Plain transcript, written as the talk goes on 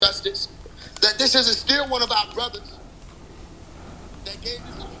This is still one of our brothers that gave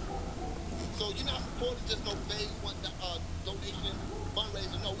this to me. So you're not supporting just no phase one donation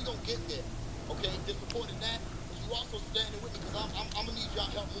fundraiser. No, we're gonna get there. Okay, just supporting that, but you also standing with me because I'm gonna need y'all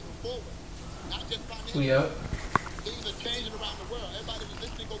help moving forward. Not just financially. Yeah. Things are changing around the world. Everybody that's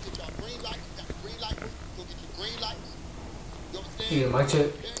listening, go get y'all green lights. You got the green light room. Go get your green lights. You understand? Yeah, mic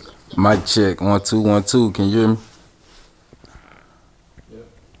check. Mic check. 1 2 1 2. Can you hear me? Yep.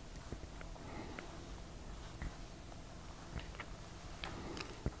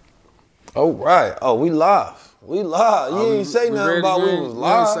 All right. Oh, we live. We live. You ain't say nothing about we was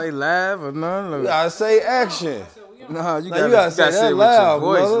live. You say live or nothing? You gotta say action. No, you gotta gotta say say that it with loud, your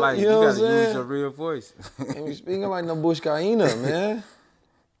voice. brother. Like You you know what gotta I'm saying? use your real voice. Ain't we speaking like no Bush Kaina, man.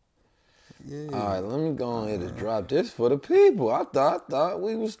 Yeah. All right, let me go ahead and drop this for the people. I thought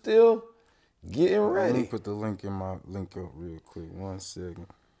we was still getting Let me ready. put the link in my link up real quick. 1 second.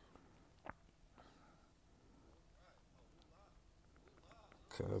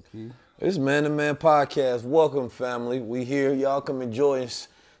 Copy. It's Man to Man Podcast. Welcome, family. We here. Y'all come enjoy us.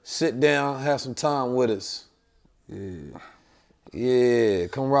 Sit down, have some time with us. Yeah. Yeah,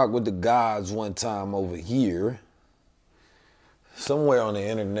 come rock with the gods one time over here. Somewhere on the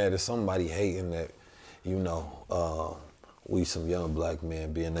internet is somebody hating that, you know, we some young black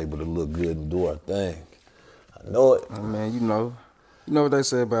men being able to look good and do our thing. I know it. Oh, man, you know what they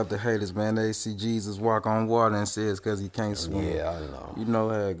say about the haters, man. They see Jesus walk on water and say it's because he can't swim. Yeah, I know. You know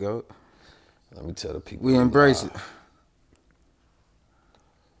how it go. Let me tell the people. We embrace it.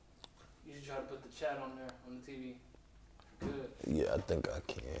 You should try to put the chat on there on the TV. Good. Yeah, I think I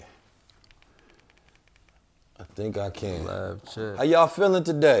can. I think I can. Live chat. How y'all feeling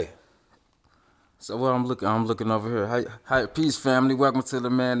today? So what I'm looking over here. Hi, peace, family. Welcome to the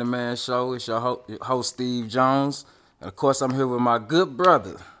Man to Man Show. It's your host, Steve Jones. And of course, I'm here with my good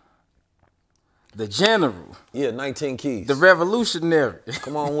brother, the General. Yeah, 19 keys. The Revolutionary.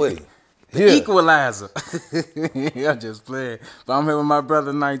 Come on with it. The Equalizer. I'm just playing. But I'm here with my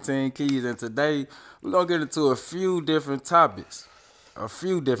brother, 19 Keys. And today, we're going to get into a few different topics.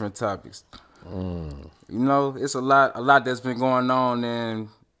 You know, it's a lot that's been going on in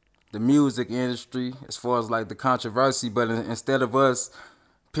the music industry as far as like the controversy, but instead of us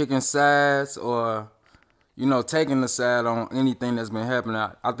picking sides or, you know, taking the side on anything that's been happening,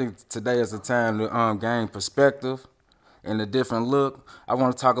 I think today is the time to gain perspective and a different look. I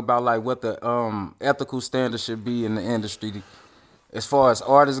want to talk about like what the ethical standards should be in the industry as far as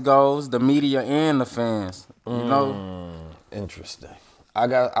artists goes, the media and the fans, you know? Interesting.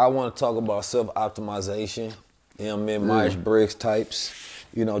 I want to talk about self-optimization, you know what I mean, Myers-Briggs types.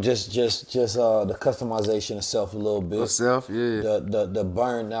 You know, just the customization of self a little bit. Self, yeah. The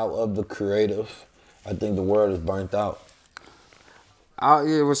burnout of the creative. I think the world is burnt out.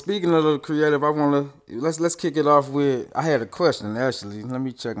 Yeah, well, speaking of the creative, I want to, let's kick it off with, I had a question, actually. Let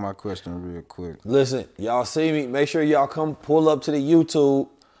me check my question real quick. Listen, y'all see me, make sure y'all come pull up to the YouTube.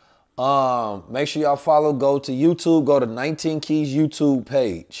 Make sure y'all go to YouTube, go to 19 Keys YouTube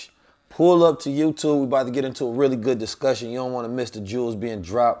page. Pull up to YouTube. We're about to get into a really good discussion. You don't want to miss the jewels being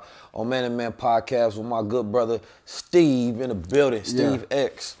dropped on Man and Man Podcast with my good brother Steve in the building, Steve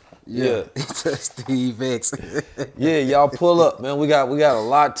X. Yeah. Steve X. Yeah, y'all pull up, man. We got a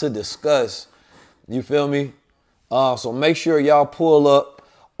lot to discuss. You feel me? So make sure y'all pull up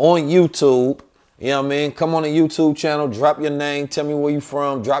on YouTube. You know what I mean? Come on the YouTube channel, drop your name, tell me where you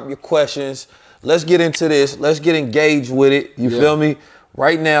from, drop your questions. Let's get into this. Let's get engaged with it. You feel me?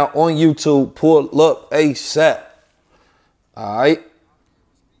 Right now on YouTube, pull up ASAP. All right?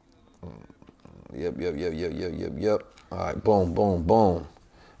 Yep. All right, boom.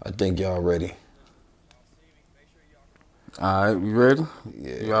 I think y'all ready. All right, we ready?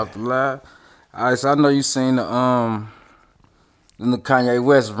 Yeah. You off the live? All right, so I know you seen the Kanye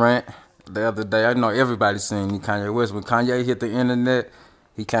West rant the other day. I know everybody's seen the Kanye West. When Kanye hit the internet,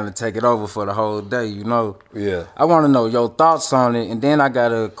 he kind of take it over for the whole day, you know? Yeah. I want to know your thoughts on it, and then I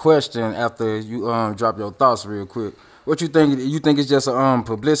got a question after you drop your thoughts real quick. What you think? You think it's just a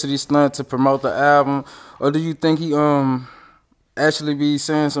publicity stunt to promote the album, or do you think he actually be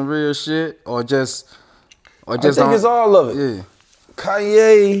saying some real shit, or just I think it's all of it. Yeah.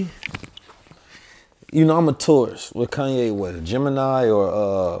 Kanye, you know, I'm a tourist. What Kanye was, Gemini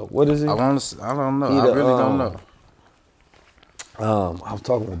or what is he? I don't know. I really don't know. I was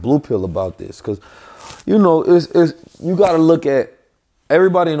talking with Blue Pill about this because, you know, it's you got to look at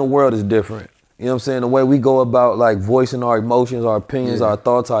everybody in the world is different. You know what I'm saying? The way we go about like voicing our emotions, our opinions, our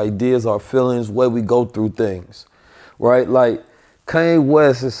thoughts, our ideas, our feelings, the way we go through things, right? Like Kanye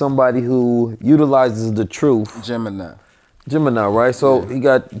West is somebody who utilizes the truth. Gemini. Gemini, right? So he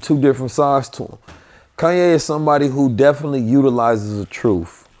got two different sides to him. Kanye is somebody who definitely utilizes the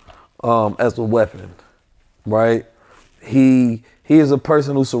truth as a weapon, right? He is a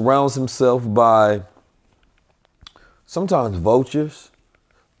person who surrounds himself by sometimes vultures,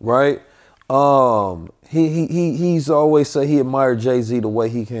 right? He's always said he admired Jay-Z the way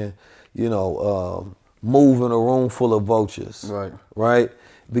he can, move in a room full of vultures, right?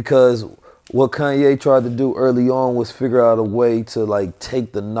 Because what Kanye tried to do early on was figure out a way to like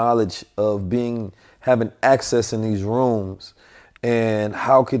take the knowledge of having access in these rooms, and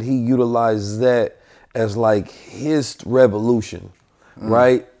how could he utilize that as like his revolution,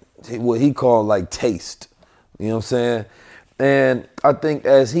 right? What he called like taste, you know what I'm saying? And I think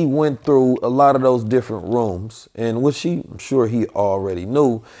as he went through a lot of those different rooms, and which I'm sure he already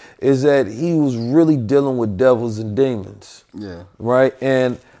knew, is that he was really dealing with devils and demons. Yeah. Right?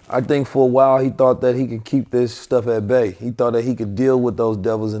 And I think for a while he thought that he could keep this stuff at bay. He thought that he could deal with those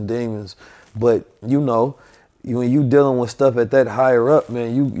devils and demons. But when you dealing with stuff at that higher up,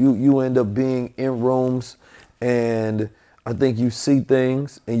 man, you end up being in rooms, and I think you see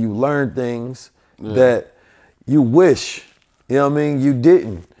things and you learn things that you wish, you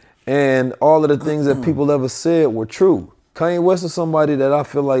didn't. And all of the things that people ever said were true. Kanye West is somebody that I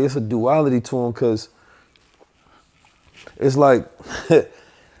feel like it's a duality to him, because it's like,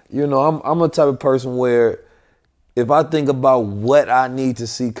 I'm a type of person where if I think about what I need to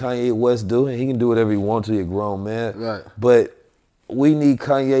see Kanye West do, and he can do whatever he wants to, he's a grown man. Right. But we need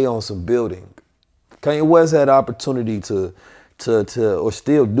Kanye on some building. Kanye West had the opportunity or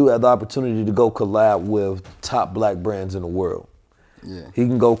still do have the opportunity to go collab with top black brands in the world. Yeah. He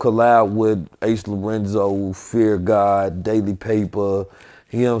can go collab with Ace Lorenzo, Fear God, Daily Paper,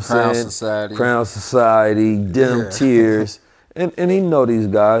 you know what I'm saying? Society. Crown Society, Denim Tears. And he know these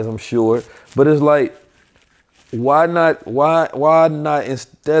guys, I'm sure. But it's like, why not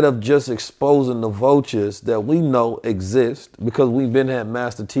instead of just exposing the vultures that we know exist, because we've been had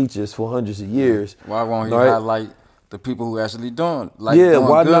master teachers for hundreds of years. Why won't he highlight the people who actually doing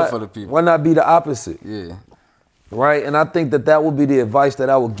doing good for the people? Why not be the opposite? Yeah. Right? And I think that would be the advice that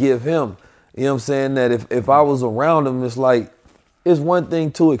I would give him. You know what I'm saying? That if I was around him, it's like, it's one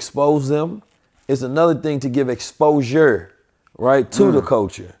thing to expose them. It's another thing to give exposure, right, to the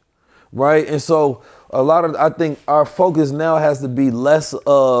culture. Right? And so I think our focus now has to be less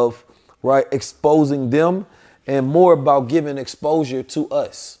of, exposing them and more about giving exposure to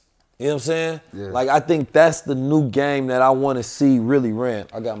us. You know what I'm saying? Yeah. Like, I think that's the new game that I want to see really ran.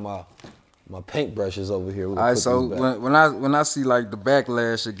 I got my paintbrushes over here. All right, so when I see like the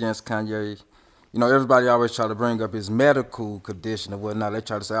backlash against Kanye, everybody always try to bring up his medical condition or whatnot. They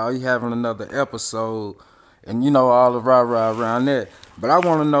try to say, oh, he having another episode, and all the rah-rah around that. But I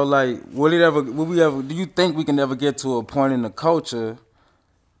want to know, like, do you think we can ever get to a point in the culture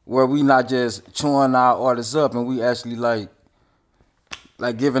where we not just chewing our artists up and we actually like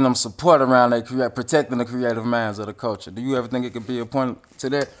giving them support around protecting the creative minds of the culture? Do you ever think it could be a point to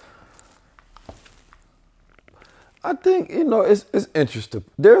that? I think, it's interesting.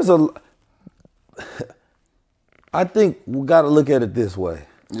 I think we got to look at it this way.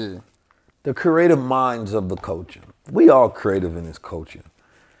 Yeah. The creative minds of the culture. We all creative in this culture.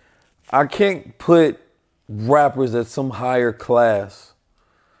 I can't put rappers at some higher class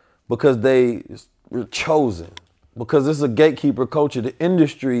because they were chosen, because it's a gatekeeper culture. The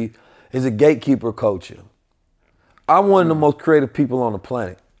industry is a gatekeeper culture. I'm one of the most creative people on the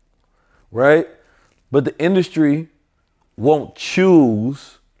planet, right? But the industry won't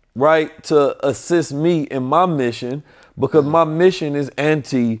choose, to assist me in my mission, because my mission is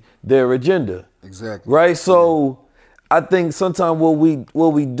anti their agenda. Exactly. Right? So I think sometimes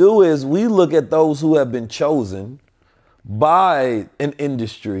what we do is we look at those who have been chosen by an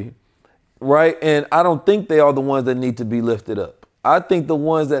industry, right? And I don't think they are the ones that need to be lifted up. I think the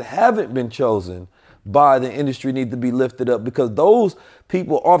ones that haven't been chosen by the industry need to be lifted up, because those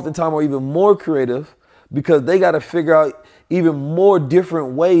people oftentimes are even more creative, because they got to figure out even more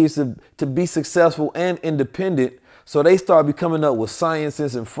different ways to be successful and independent. So they start becoming up with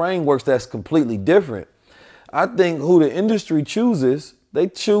sciences and frameworks that's completely different. I think who the industry chooses, they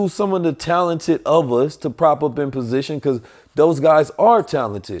choose some of the talented of us to prop up in position, because those guys are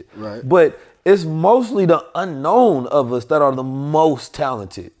talented. Right. But it's mostly the unknown of us that are the most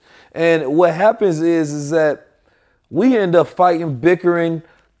talented. And what happens is that we end up fighting, bickering,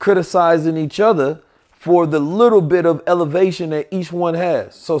 criticizing each other for the little bit of elevation that each one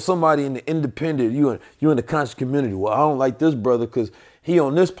has. So somebody in the independent, you in the conscious community, well, I don't like this brother because he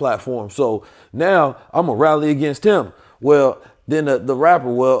on this platform, so now I'm gonna rally against him. Well, Then the rapper,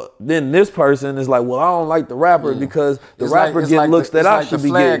 well, then this person is like, well, I don't like the rapper because the It's rapper it's get looks the, that I like should the be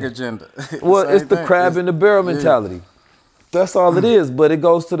flag getting. agenda. Well, it's Same the thing. crab in the barrel mentality. That's all it is. But it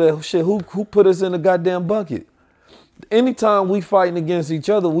goes to the shit. Who put us in the goddamn bucket? Anytime we fighting against each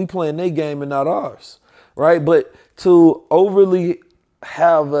other, we playing their game and not ours, right? But to overly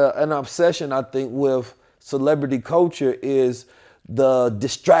have an obsession, I think, with celebrity culture is the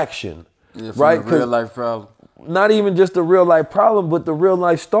distraction, Yeah, from right? the real life problem. Not even just the real life problem, but the real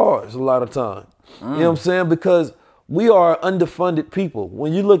life stars a lot of time. You know what I'm saying? Because we are underfunded people.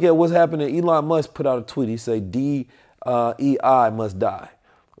 When you look at what's happening, Elon Musk put out a tweet. He said DEI must die,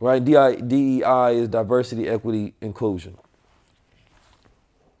 right? DEI is diversity, equity, inclusion.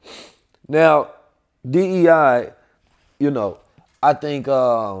 Now, DEI, you know, I think in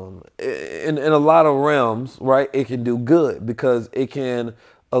a lot of realms, right, it can do good because it can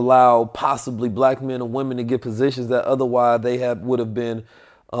allow possibly black men and women to get positions that otherwise they would have been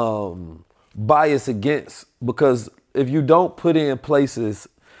biased against. Because if you don't put in places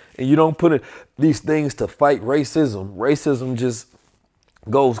and you don't put in these things to fight racism, racism just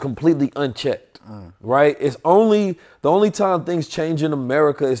goes completely unchecked, right? The only time things change in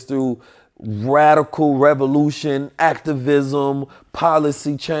America is through radical revolution, activism,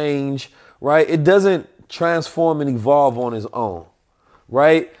 policy change, right? It doesn't transform and evolve on its own.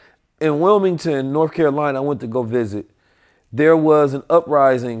 Right? In Wilmington, North Carolina, I went to go visit. There was an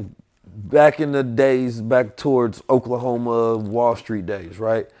uprising back in the days, back towards Oklahoma, Wall Street days,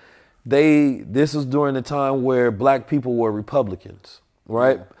 right? This was during the time where black people were Republicans,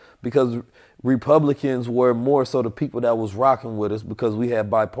 right? Yeah. Because Republicans were more so the people that was rocking with us because we had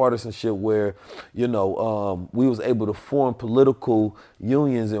bipartisanship where, you know, we was able to form political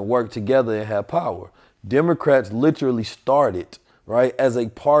unions and work together and have power. Democrats literally started, right, as a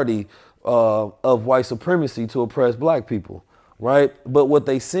party of white supremacy to oppress black people, right? But what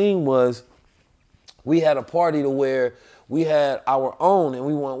they seen was we had a party to where we had our own and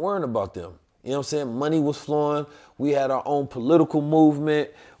we weren't worrying about them. You know what I'm saying? Money was flowing. We had our own political movement.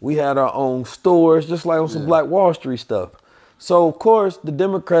 We had our own stores, just like on some Black Wall Street stuff. So, of course, the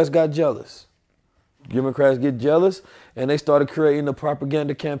Democrats got jealous. Democrats get jealous and they started creating the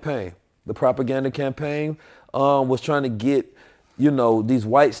propaganda campaign. The propaganda campaign was trying to get, you know, these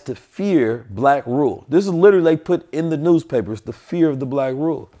whites to fear black rule. This is literally they put in the newspapers, the fear of the black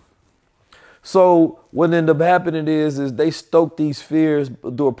rule. So what ended up happening is they stoked these fears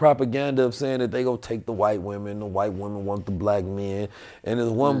through a propaganda of saying that they gonna take the white women want the black men. And there's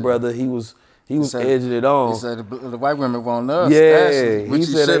one brother, he was edging it on. He said the white women want us. Yeah, actually, which he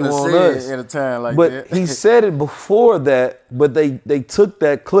said they want us at a time like but that. He said it before that, but they took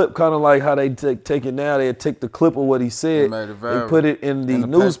that clip, kind of like how they take it now. They take the clip of what he said, they put it in the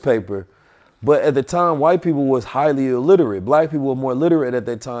newspaper. But at the time, white people was highly illiterate. Black people were more literate at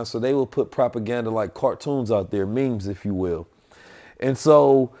that time, so they would put propaganda like cartoons out there, memes, if you will. And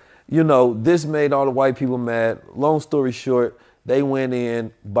so, you know, this made all the white people mad. Long story short, they went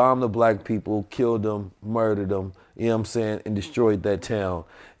in, bombed the black people, killed them, murdered them, you know what I'm saying, and destroyed that town,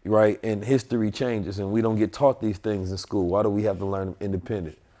 right? And history changes, and we don't get taught these things in school. Why do we have to learn them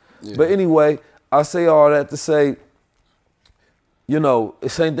independent? Yeah. But anyway, I say all that to say, you know, the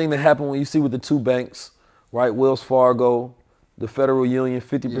same thing that happened when you see with the two banks, right? Wells Fargo, the Federal Union,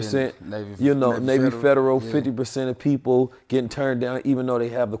 50%, Navy Federal, 50% of people getting turned down even though they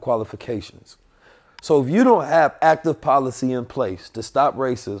have the qualifications. So if you don't have active policy in place to stop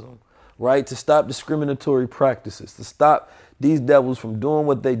racism, right, to stop discriminatory practices, to stop these devils from doing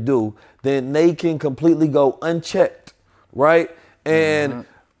what they do, then they can completely go unchecked, right? And,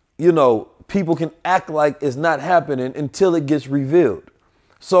 you know, people can act like it's not happening until it gets revealed.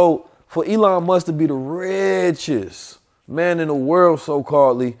 So for Elon Musk to be the richest man in the world,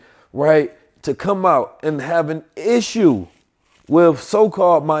 so-calledly, right, to come out and have an issue with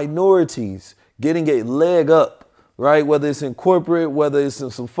so-called minorities getting a leg up, right, whether it's in corporate, whether it's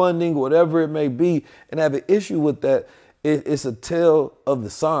in some funding, whatever it may be, and have an issue with that, it's a tell of the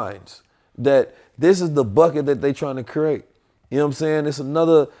signs that this is the bucket that they're trying to create. You know what I'm saying? It's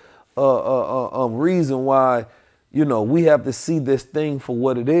another reason why, you know, we have to see this thing for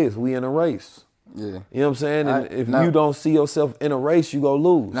what it is. We in a race. Yeah. You know what I'm saying? And if you don't see yourself in a race, you gonna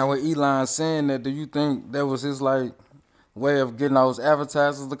lose. Now with Elon saying that, do you think that was his like way of getting those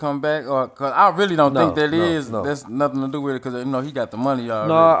advertisers to come back? Or cause I really don't think that that's nothing to do with it because, you know, he got the money already.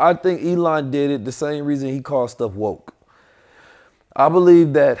 No, I think Elon did it the same reason he called stuff woke. I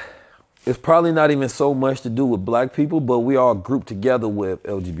believe that it's probably not even so much to do with black people, but we all group together with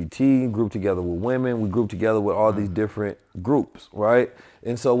LGBT, group together with women, we group together with all these different groups, right?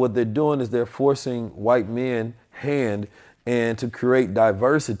 And so what they're doing is they're forcing white men hand and to create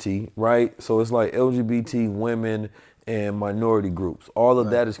diversity, right? So it's like LGBT, women, and minority groups. All of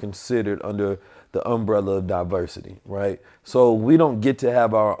that is considered under the umbrella of diversity, right? So we don't get to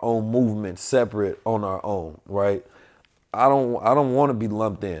have our own movement separate on our own, right? I don't want to be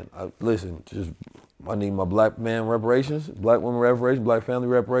lumped in. Listen, I need my black man reparations, black women reparations, black family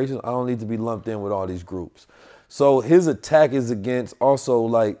reparations. I don't need to be lumped in with all these groups. So his attack is against also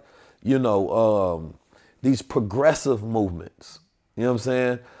like, these progressive movements, you know what I'm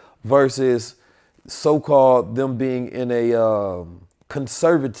saying? Versus so-called them being in a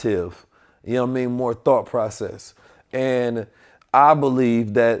conservative, more thought process. And I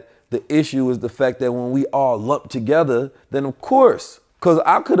believe that the issue is the fact that when we all lump together, then of course, because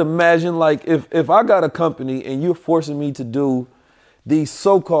I could imagine like if I got a company and you're forcing me to do these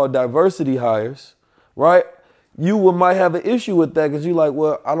so-called diversity hires, right? You might have an issue with that because you're like,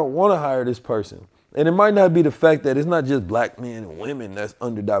 well, I don't want to hire this person. And it might not be the fact that it's not just black men and women that's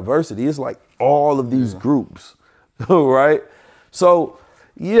under diversity. It's like all of these groups, right? So,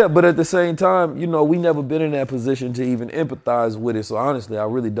 yeah, but at the same time, we never been in that position to even empathize with it. So honestly, I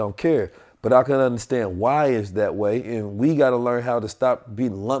really don't care. But I can understand why it's that way. And we got to learn how to stop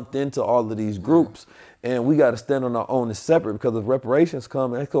being lumped into all of these groups. And we got to stand on our own and separate, because if reparations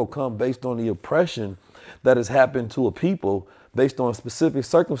come, it's going to come based on the oppression that has happened to a people based on specific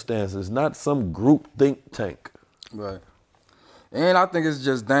circumstances, not some group think tank. Right. And I think it's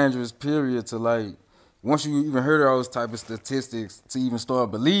just dangerous, period, to like, once you even heard those type of statistics, to even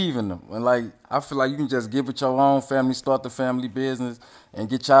start believing them. And like, I feel like you can just give it your own family, start the family business, and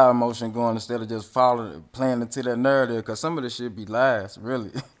get your emotion going instead of just playing into that narrative, because some of this shit be lies,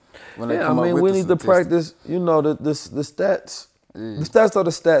 really. When they come up with we need to practice, the stats. Yeah. The stats are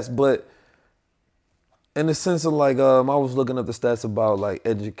the stats, but in the sense of like, I was looking at the stats about like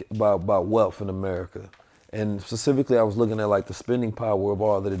about wealth in America, and specifically I was looking at like the spending power of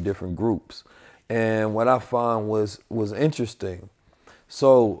all of the different groups, and what I found was interesting.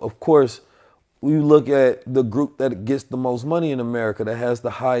 So of course, we look at the group that gets the most money in America, that has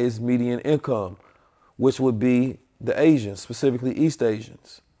the highest median income, which would be the Asians, specifically East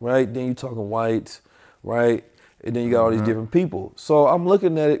Asians, right? Then you're talking whites, right? And then you got all these different people. So I'm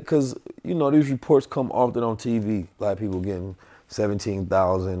looking at it because, these reports come often on TV. Black people getting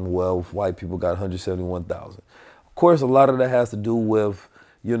 17,000 wealth, white people got 171,000. Of course, a lot of that has to do with,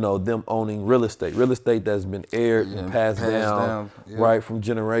 them owning real estate that's been aired and passed down. Right, from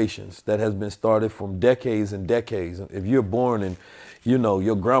generations, that has been started from decades and decades. If you're born and,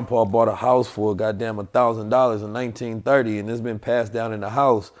 your grandpa bought a house for goddamn $1,000 in 1930 and it's been passed down in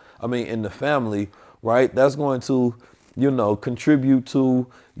the family, right? That's going to, contribute to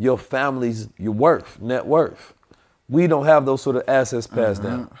your family's net worth. We don't have those sort of assets passed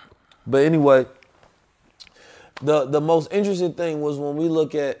down. But anyway, the most interesting thing was when we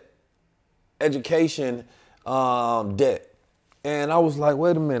look at education debt. And I was like,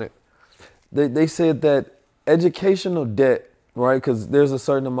 wait a minute. They said that educational debt, right? Because there's a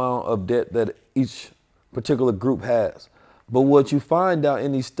certain amount of debt that each particular group has. But what you find out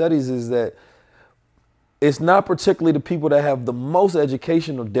in these studies is that it's not particularly the people that have the most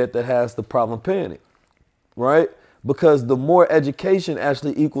educational debt that has the problem paying it, right? Because the more education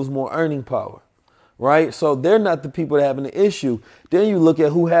actually equals more earning power, right? So they're not the people that have an issue. Then you look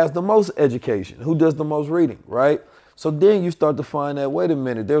at who has the most education, who does the most reading, right? So then you start to find that, wait a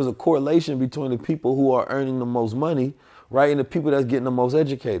minute, there's a correlation between the people who are earning the most money, right, and the people that's getting the most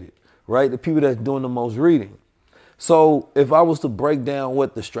educated, right? The people that's doing the most reading. So if I was to break down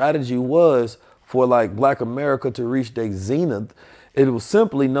what the strategy was for like Black America to reach their zenith, it was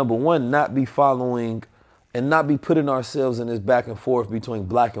simply, number one, not be following and not be putting ourselves in this back and forth between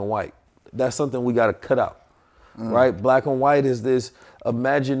black and white. That's something we got to cut out, right? Black and white is this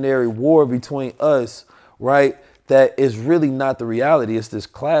imaginary war between us, right? That is really not the reality. It's this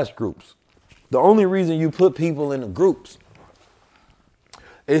class groups. The only reason you put people in the groups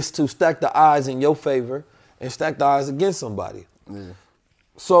is to stack the odds in your favor and stack the odds against somebody.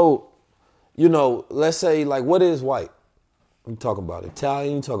 So, let's say, like, what is white? You talking about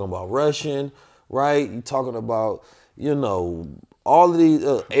Italian, you talking about Russian, right? You talking about, all of these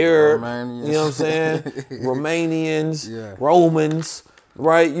Arab, Romanians. you know what I'm saying? Romanians, Romans,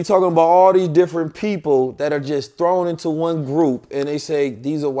 right? You talking about all these different people that are just thrown into one group and they say,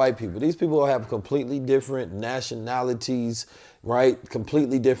 these are white people. These people have completely different nationalities, right?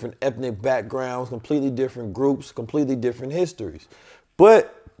 Completely different ethnic backgrounds, completely different groups, completely different histories.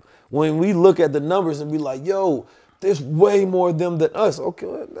 But when we look at the numbers and be like, yo, there's way more of them than us.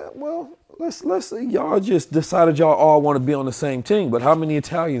 Okay, well, let's say y'all just decided y'all all want to be on the same team, but how many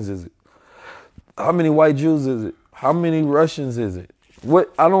Italians is it? How many white Jews is it? How many Russians is it?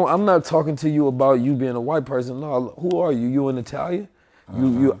 I'm not talking to you about you being a white person. No, who are you? You an Italian?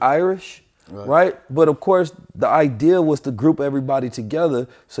 You Irish? Right. But of course, the idea was to group everybody together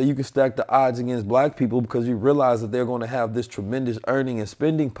so you can stack the odds against black people, because you realize that they're going to have this tremendous earning and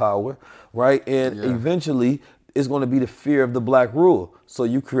spending power, right? And eventually it's going to be the fear of the black rule. So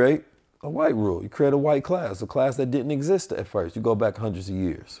you create a white rule. You create a white class, a class that didn't exist at first. You go back hundreds of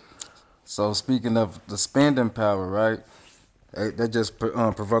years. So speaking of the spending power, right? That just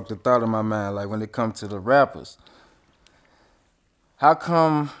provoked a thought in my mind. Like when it comes to the rappers, how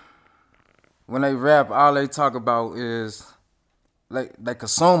come when they rap, all they talk about is like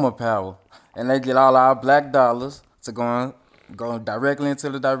consumer power, and they get all our black dollars to go directly into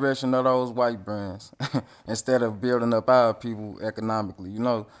the direction of those white brands instead of building up our people economically? You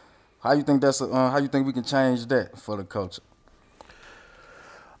know, how you think how you think we can change that for the culture?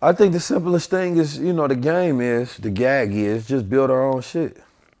 I think the simplest thing is, the gag is just build our own shit.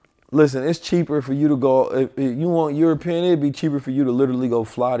 Listen, it's cheaper for you to go, if you want European, it'd be cheaper for you to literally go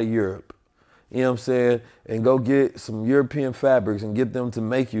fly to Europe. You know what I'm saying? And go get some European fabrics and get them to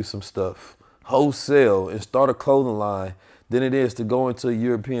make you some stuff wholesale and start a clothing line than it is to go into a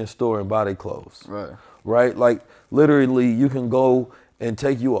European store and buy their clothes. Right. Right? Like literally you can go and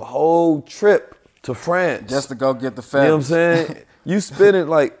take you a whole trip to France. Just to go get the fabrics. You know what I'm saying? You spend it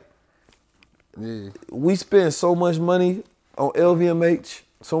we spend so much money on LVMH,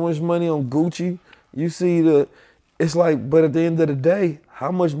 so much money on Gucci. You see it's like, but at the end of the day,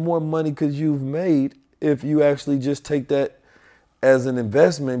 how much more money could you've made if you actually just take that as an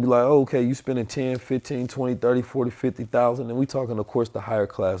investment and be like, oh, okay, you spending 10, 15, 20, 30, 40, 50,000. And we talking, of course, the higher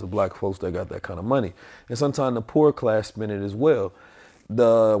class of black folks that got that kind of money. And sometimes the poor class spend it as well.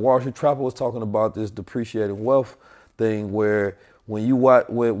 The Wall Street Trapper was talking about this depreciating wealth thing where when you watch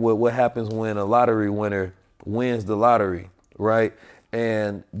what happens when a lottery winner wins the lottery, right?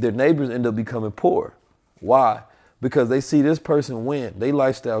 And their neighbors end up becoming poor. Why? Because they see this person win. Their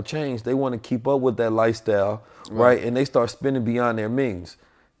lifestyle change. They want to keep up with that lifestyle, right? And they start spending beyond their means.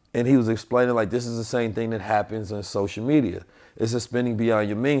 And he was explaining like this is the same thing that happens in social media. It's a spending beyond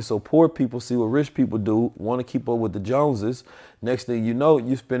your means. So poor people see what rich people do, want to keep up with the Joneses. Next thing you know,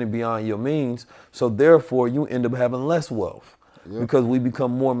 you're spending beyond your means. So therefore, you end up having less wealth because we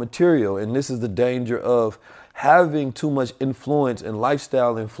become more material. And this is the danger of having too much influence and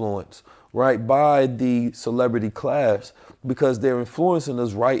lifestyle influence, right, by the celebrity class, because they're influencing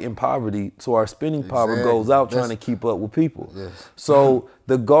us right in poverty. So our spending power goes out trying to keep up with people. So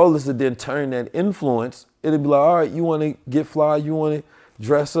the goal is to then turn that influence. It'll be like, all right, you want to get fly, you want to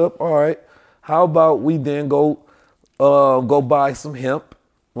dress up, all right. How about we then go buy some hemp,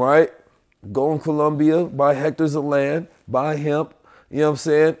 right? Go in Colombia, buy hectares of land, buy hemp, you know what I'm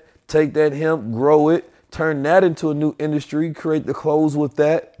saying? Take that hemp, grow it, turn that into a new industry, create the clothes with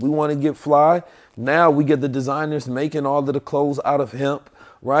that. We want to get fly. Now we get the designers making all of the clothes out of hemp,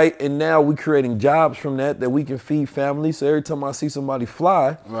 right? And now we're creating jobs from that we can feed families. So every time I see somebody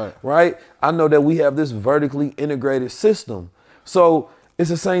fly, right, I know that we have this vertically integrated system. So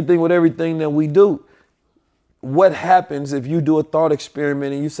it's the same thing with everything that we do. What happens if you do a thought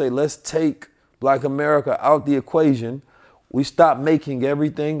experiment and you say, let's take Black America out the equation, we stop making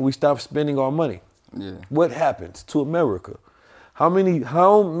everything, we stop spending our money. What happens to America? How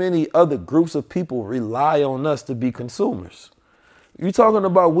many other groups of people rely on us to be consumers? You're talking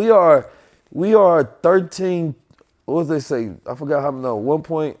about we are 13, what did they say? I forgot how much,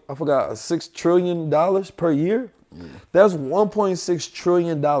 $6 trillion per year? That's $1.6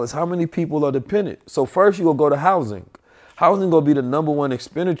 trillion. How many people are dependent? So first you go to housing. Housing gonna be the #1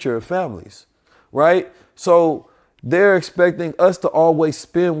 expenditure of families, right? So they're expecting us to always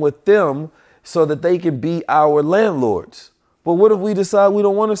spend with them so that they can be our landlords. But what if we decide we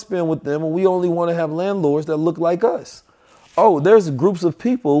don't want to spend with them and we only want to have landlords that look like us? Oh, there's groups of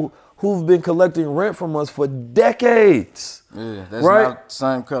people who've been collecting rent from us for decades. Yeah, that's right? not the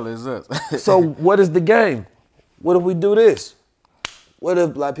same color as us. So what is the game? What if we do this? What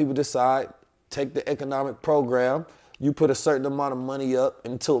if black people decide, take the economic program, you put a certain amount of money up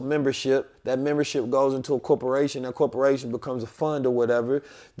into a membership, that membership goes into a corporation, that corporation becomes a fund or whatever,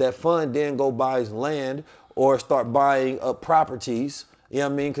 that fund then go buys land or start buying up properties, you know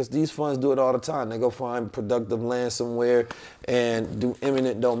what I mean? Because these funds do it all the time. They go find productive land somewhere and do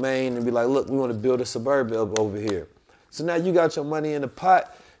eminent domain and be like, look, we want to build a suburb up over here. So now you got your money in the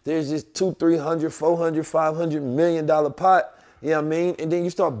pot. There's this $200, $300, $400, $500 million pot. You know what I mean? And then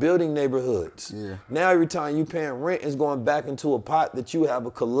you start building neighborhoods. Now every time you paying rent, it's going back into a pot that you have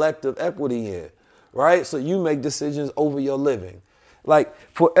a collective equity in, right? So you make decisions over your living. Like,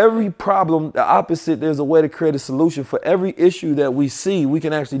 for every problem, the opposite, there's a way to create a solution. For every issue that we see, we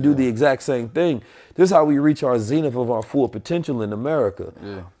can actually do the exact same thing. This is how we reach our zenith of our full potential in America.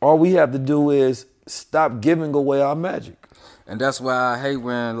 Yeah. All we have to do is stop giving away our magic. And that's why I hate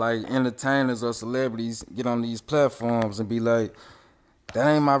when like entertainers or celebrities get on these platforms and be like, that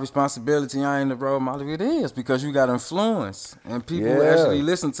ain't my responsibility, I ain't the role model. It is, because you got influence and people actually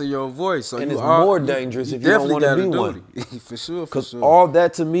listen to your voice. So and you it's are more dangerous if you don't want to be one. For sure, for Because sure. all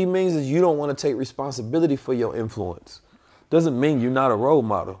that to me means is you don't want to take responsibility for your influence. Doesn't mean you're not a role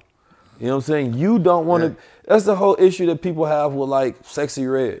model. You know what I'm saying? You don't want to. That's the whole issue that people have with like Sexy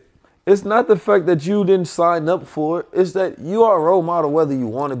Red. It's not the fact that you didn't sign up for it. It's that you are a role model whether you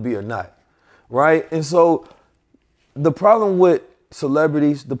want to be or not, right? And so the problem with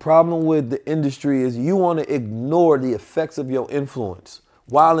celebrities, the problem with the industry is you want to ignore the effects of your influence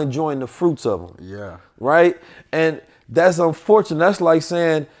while enjoying the fruits of them. Yeah. Right? And that's unfortunate. That's like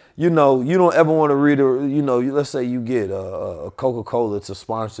saying, you know, you don't ever want to read let's say you get a Coca-Cola to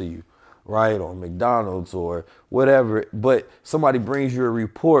sponsor you, right? Or McDonald's or whatever, but somebody brings you a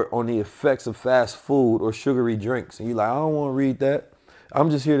report on the effects of fast food or sugary drinks. And you're like, I don't want to read that.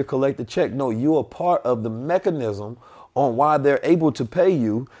 I'm just here to collect the check. No, you're a part of the mechanism on why they're able to pay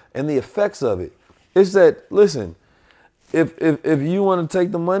you and the effects of it. It's that, listen, if you want to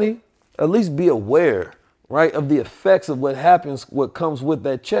take the money, at least be aware, right, of the effects of what happens, what comes with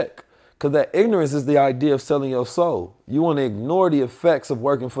that check. Because that ignorance is the idea of selling your soul. You want to ignore the effects of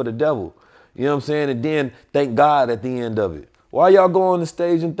working for the devil. You know what I'm saying? And then thank God at the end of it. Why y'all go on the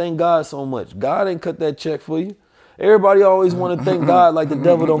stage and thank God so much? God ain't cut that check for you. Everybody always want to thank God like the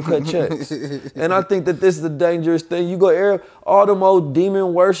devil don't cut checks. And I think that this is the dangerous thing. You go, all them old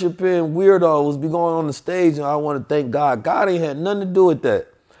demon worshiping weirdos be going on the stage and I want to thank God. God ain't had nothing to do with that.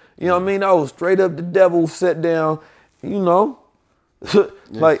 You know what I mean? I was straight up the devil set down, you know.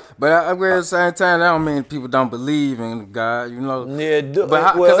 Like, but at the same time, that don't mean people don't believe in God, you know. Yeah,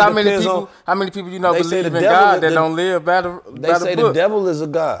 but because how many people you know believe in God that don't live by the They say the devil is a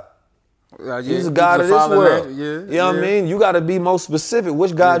God. He's a God of this world. You know what I mean? You got to be more specific.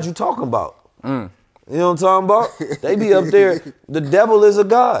 Which God you talking about? You know what I'm talking about? They be up there. The devil is a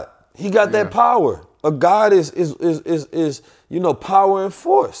God. He got that power. A God is you know, power and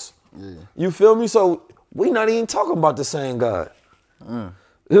force. You feel me? So we not even talking about the same God. You know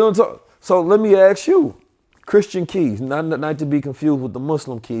what I'm talking? So let me ask you, Christian keys, not to be confused with the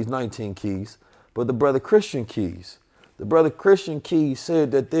Muslim keys, 19 keys, but the brother Christian keys. The brother Christian keys said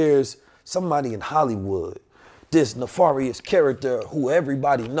that there's somebody in Hollywood, this nefarious character who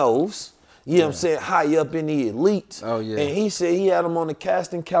everybody knows, you know what I'm saying, high up in the elite. Oh, yeah. And he said he had him on the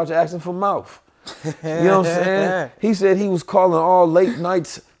casting couch asking for mouth. You know what I'm saying? He said he was calling all late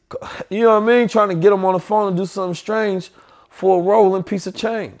nights, you know what I mean, trying to get him on the phone and do something strange for a rolling piece of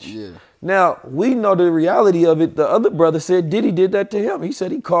change. Yeah. Now, we know the reality of it. The other brother said Diddy did that to him. He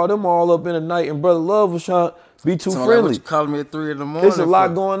said he called them all up in the night and Brother Love was trying to be too friendly. What you calling me at 3 in the morning? There's a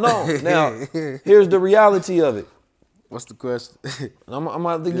lot going on. Now, here's the reality of it. What's the question? I'm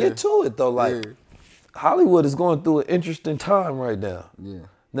about to get to it, though. Like, Hollywood is going through an interesting time right now. Yeah.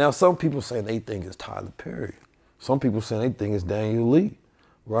 Now, some people saying they think it's Tyler Perry. Some people saying they think it's Daniel Lee,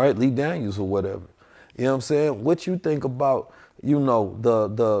 right? Lee Daniels or whatever. You know what I'm saying? What you think about, you know,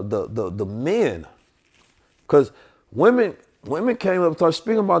 the men? Because women came up and started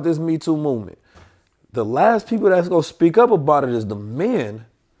speaking about this Me Too movement. The last people that's going to speak up about it is the men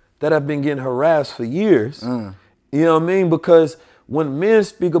that have been getting harassed for years. You know what I mean? Because when men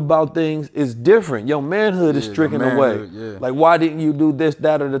speak about things, it's different. Your manhood is stricken away. Yeah. Like, why didn't you do this,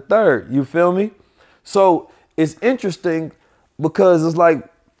 that, or the third? You feel me? So it's interesting because it's like,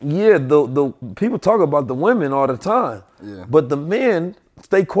 yeah, the people talk about the women all the time, but the men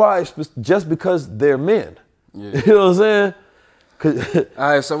stay quiet just because they're men. Yeah. You know what I'm saying?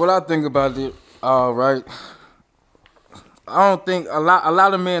 All right, so what I think about it, right, I don't think a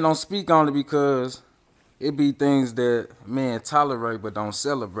lot of men don't speak on it because it be things that men tolerate but don't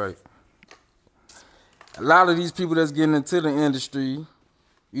celebrate. A lot of these people that's getting into the industry,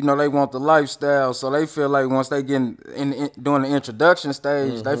 you know, they want the lifestyle, so they feel like once they get during the introduction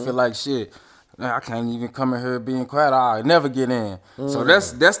stage, they feel like, shit, I can't even come in here being quiet. I never get in. So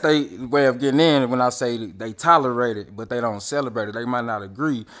that's their way of getting in. When I say they tolerate it, but they don't celebrate it, they might not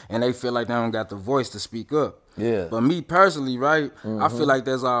agree, and they feel like they don't got the voice to speak up. Yeah. But me personally, right, I feel like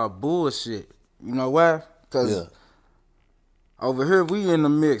that's all bullshit. You know why? Because over here we in the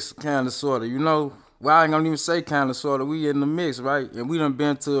mix, kind of, sort of, you know. Well, I ain't gonna even say kind of, sort of. We in the mix, right? And we done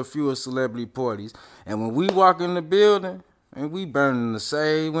been to a few celebrity parties. And when we walk in the building, And we burning the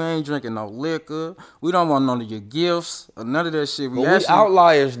sage. We ain't drinking no liquor. We don't want none of your gifts or none of that shit. But we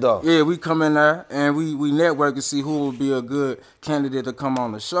outliers though. Yeah, we come in there and we network and see who will be a good candidate to come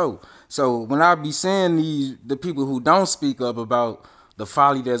on the show. So when I be seeing the people who don't speak up about the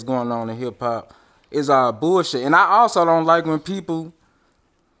folly that's going on in hip hop, it's all bullshit. And I also don't like when people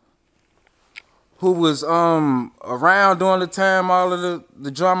who was around during the time all of the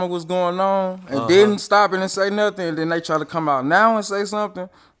drama was going on and didn't stop it and say nothing, and then they try to come out now and say something.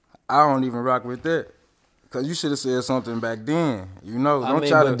 I don't even rock with that. Cause you should have said something back then, you know. I mean,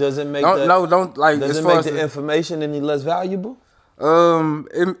 but does it make does it make the information any less valuable?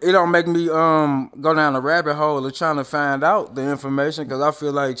 It don't make me go down a rabbit hole of trying to find out the information, cause I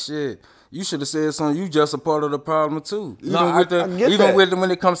feel like shit. You should have said something. You just a part of the problem too. Even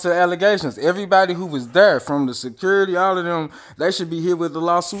when it comes to allegations, everybody who was there, from the security, all of them, they should be here with the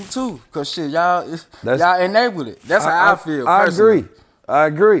lawsuit too. Cause shit, y'all enabled it. That's how I feel. I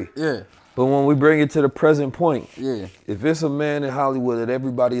agree. Yeah. But when we bring it to the present point, yeah, if it's a man in Hollywood that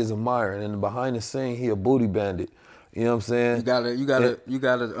everybody is admiring, and behind the scene he a booty bandit, you know what I'm saying? You gotta.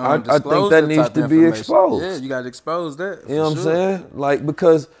 I think that needs to be exposed. Yeah, you gotta expose that. You know what I'm saying? Like,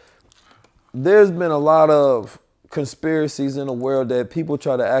 because there's been a lot of conspiracies in the world that people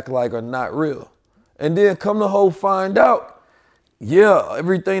try to act like are not real. And then come to find out, yeah,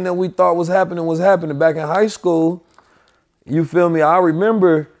 everything that we thought was happening back in high school. You feel me? I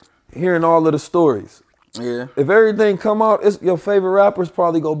remember hearing all of the stories. Yeah. If everything come out, your favorite rapper's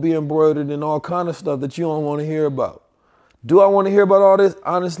probably gonna be embroidered in all kind of stuff that you don't want to hear about. Do I want to hear about all this?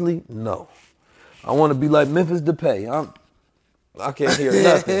 Honestly, no. I want to be like Memphis Depay. I can't hear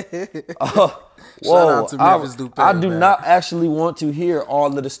nothing. Shout out to Memphis Depay, I do not actually want to hear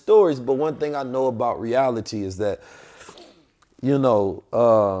all of the stories, but one thing I know about reality is that, you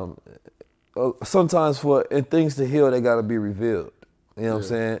know, sometimes for things to heal, they got to be revealed. You know what I'm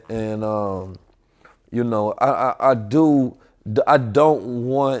saying? And, you know, I don't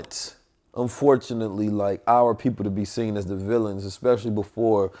want, unfortunately, like our people to be seen as the villains, especially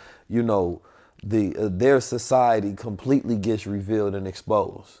before, you know, their society completely gets revealed and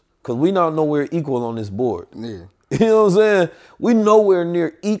exposed. Because we not nowhere equal on this board. Yeah. You know what I'm saying? We nowhere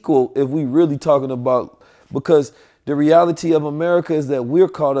near equal if we really talking about, because the reality of America is that we're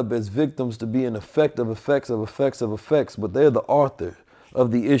caught up as victims to be an effect of effects of effects of effects, but they're the author of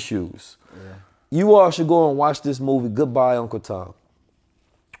the issues. Yeah. You all should go and watch this movie, Goodbye, Uncle Tom.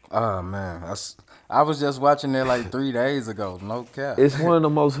 Oh, man. I was just watching it like 3 days ago, no cap. It's one of the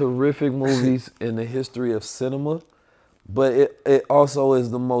most horrific movies in the history of cinema, but it also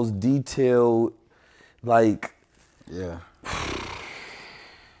is the most detailed, like... Yeah.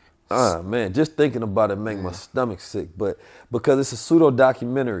 Man, just thinking about it make my stomach sick. But because it's a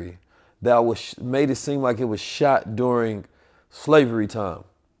pseudo-documentary that made it seem like it was shot during slavery time.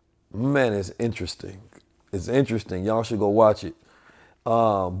 Man, it's interesting. It's interesting. Y'all should go watch it.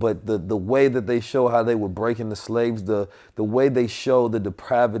 But the way that they show how they were breaking the slaves, the way they show the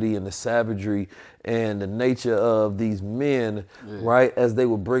depravity and the savagery and the nature of these men, right, as they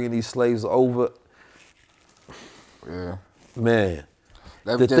were bringing these slaves over. Yeah. Man.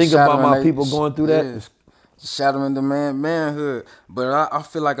 To think about my people going through that. Shattering the manhood. But I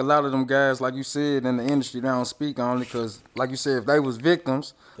feel like a lot of them guys, like you said, in the industry, they don't speak only because, like you said, if they was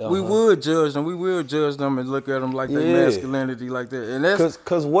victims, we would judge them. We will judge them and look at them like their masculinity like that. And that's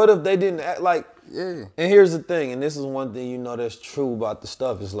because what if they didn't act like? Yeah. And here's the thing, and this is one thing you know that's true about the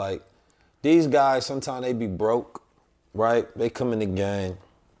stuff. Is like these guys sometimes they be broke, right? They come in the gang.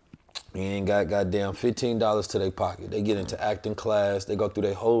 You ain't got goddamn $15 to their pocket. They get into acting class. They go through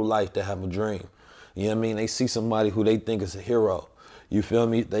their whole life to have a dream. You know what I mean? They see somebody who they think is a hero. You feel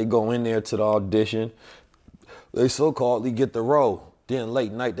me? They go in there to the audition. They so-calledly get the role. Then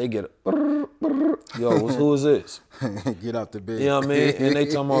late night they get yo, who is this? Get out the bed. You know what I mean? And they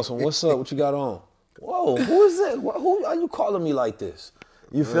tell me some, what's up? What you got on? Whoa, who is that? Who are you calling me like this?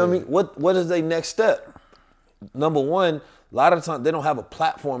 You feel me? What is their next step? Number one, a lot of times they don't have a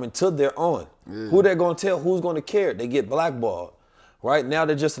platform until they're on. Yeah. Who they're gonna tell? Who's gonna care? They get blackballed. Right now,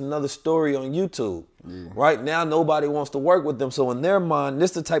 they're just another story on YouTube. Yeah. Right now, nobody wants to work with them. So in their mind,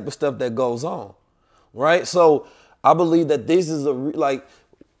 this is the type of stuff that goes on. Right? So I believe that this is like,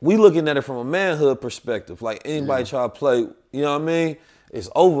 we looking at it from a manhood perspective. Like anybody try to play, you know what I mean? It's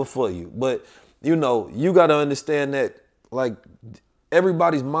over for you. But, you know, you got to understand that, like,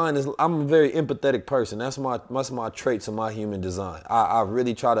 everybody's mind is, I'm a very empathetic person. That's my traits of my human design. I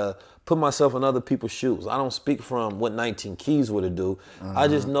really try to put myself in other people's shoes. I don't speak from what 19 Keys would do. I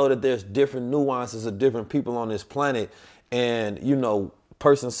just know that there's different nuances of different people on this planet. And, you know,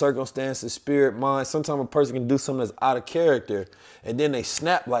 person's circumstances, spirit, mind. Sometimes a person can do something that's out of character, and then they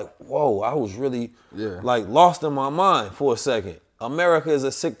snap like, whoa, I was really like lost in my mind for a second. America is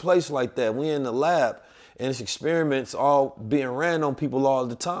a sick place like that. We in the lab, and it's experiments all being ran on people all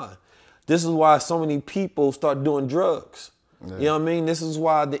the time. This is why so many people start doing drugs. Yeah. You know what I mean? This is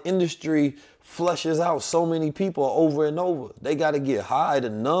why the industry flushes out so many people over and over. They got to get high to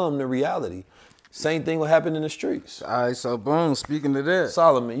numb the reality. Same thing will happen in the streets. All right, so boom, speaking of that.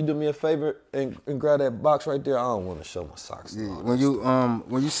 Solomon, you do me a favor and grab that box right there. I don't want to show my socks. Yeah,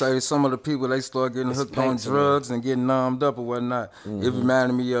 when you say some of the people, they start getting hooked on drugs and getting numbed up or whatnot, it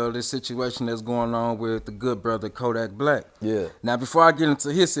reminded me of this situation that's going on with the good brother Kodak Black. Yeah. Now, before I get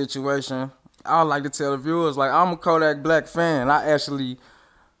into his situation, I would like to tell the viewers, like, I'm a Kodak Black fan. I actually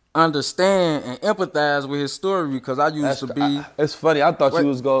understand and empathize with his story because I used to be. It's funny. I thought you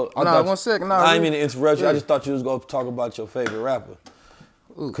was going. No, 1 second. No, I didn't mean to interrupt you. I just thought you was going to talk about your favorite rapper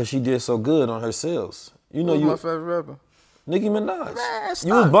because she did so good on her sales. You know, who's my favorite rapper? Nicki Minaj. Man,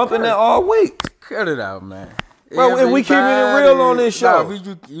 you was bumping that all week. Cut it out, man. Bro, and we keeping it real on this show. Nah, we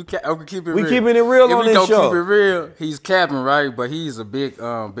keep it real. We keeping it real on this show. If we don't keep it real, he's capping, right? But he's a big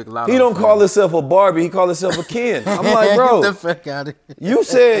lot. He don't call himself a Barbie. He call himself a Ken. I'm like, bro. Get the fuck out of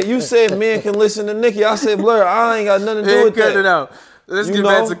here. You said men can listen to Nicki. I said, Blur, I ain't got nothing to do with that. Cut it out. Let's get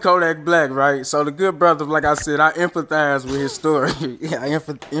back to Kodak Black, right? So the good brother, like I said, I empathize with his story. I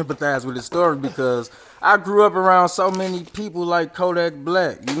empathize with his story because I grew up around so many people like Kodak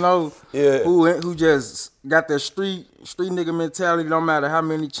Black, you know, who just got that street nigga mentality. No matter how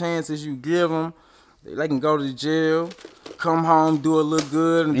many chances you give them, they can go to jail, come home, do a little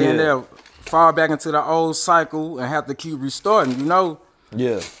good, and then they'll fall back into the old cycle and have to keep restarting, you know?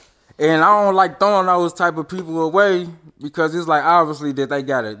 Yeah. And I don't like throwing those type of people away because it's like obviously that they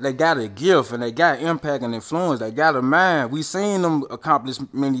got a gift and they got impact and influence. They got a mind. We seen them accomplish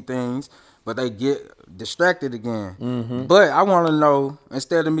many things, but they get distracted again. But I want to know,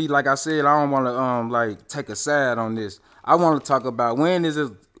 instead of me, like I said, I don't want to like take a side on this. I want to talk about when is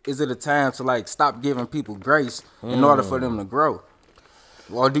it a time to like stop giving people grace in order for them to grow?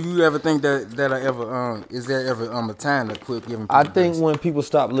 Or do you ever think that is there ever a time to quit giving people I think grace? When people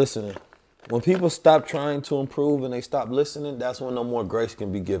stop listening. When people stop trying to improve and they stop listening, that's when no more grace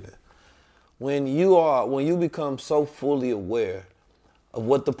can be given. When you become so fully aware of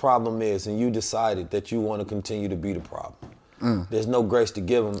what the problem is and you decided that you want to continue to be the problem, there's no grace to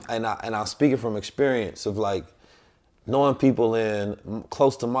give them. And I'm speaking from experience of like knowing people in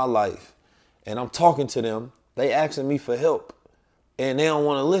close to my life, and I'm talking to them, they asking me for help. And they don't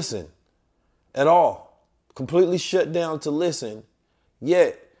want to listen at all. Completely shut down to listen.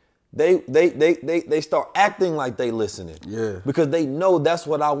 Yet they start acting like they listening. Yeah. Because they know that's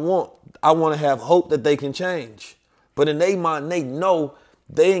what I want. I want to have hope that they can change. But in their mind, they know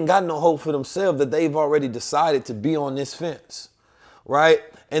they ain't got no hope for themselves, that they've already decided to be on this fence. Right?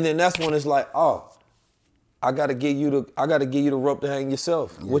 And then that's when it's like, oh, I gotta give you the rope to hang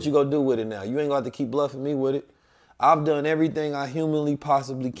yourself. Yeah. What you gonna do with it now? You ain't gonna have to keep bluffing me with it. I've done everything I humanly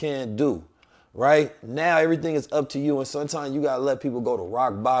possibly can do, right? Now everything is up to you, and sometimes you gotta let people go to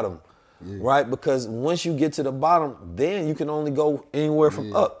rock bottom, right? Because once you get to the bottom, then you can only go anywhere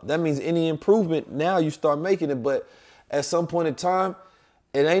from up. That means any improvement, now you start making it, but at some point in time,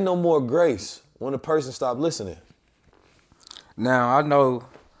 it ain't no more grace when a person stops listening. Now, I know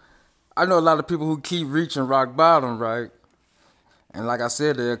a lot of people who keep reaching rock bottom, right? And like I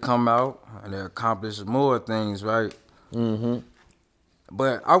said, they'll come out and they'll accomplish more things, right?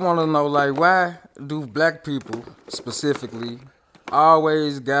 But I want to know, like, why do black people specifically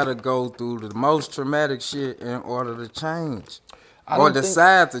always got to go through the most traumatic shit in order to change? Or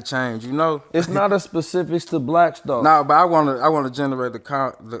decide to change, you know? It's not a specifics to blacks, though. No, but I want to generate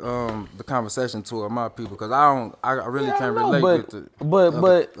the conversation toward my people because I really can't relate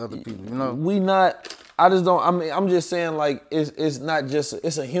with other people, you know? We not... I just don't. I mean, I'm just saying, like, it's not just.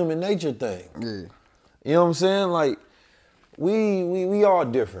 It's a human nature thing. Yeah. You know what I'm saying? Like, we all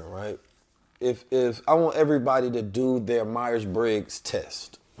different, right? If I want everybody to do their Myers-Briggs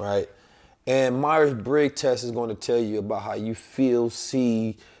test, right? And Myers-Briggs test is going to tell you about how you feel,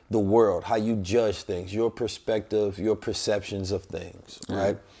 see the world, how you judge things, your perspective, your perceptions of things,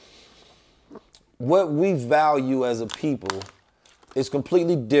 right? What we value as a people is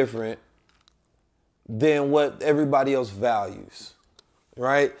completely different than what everybody else values,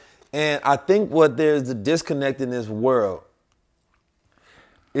 right? And I think what there's a disconnect in this world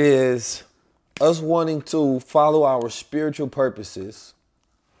is us wanting to follow our spiritual purposes,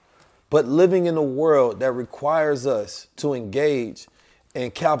 but living in a world that requires us to engage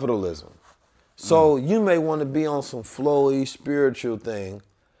in capitalism. So you may want to be on some flowy spiritual thing,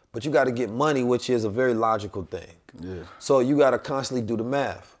 but you got to get money, which is a very logical thing. Yeah. So you got to constantly do the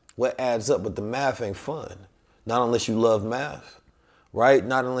math. What adds up? But the math ain't fun. Not unless you love math, right?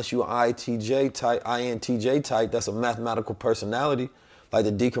 Not unless you INTJ type. That's a mathematical personality, like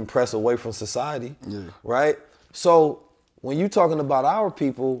to decompress away from society, right? So when you're talking about our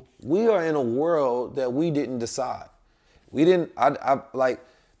people, we are in a world that we didn't decide. We didn't, like,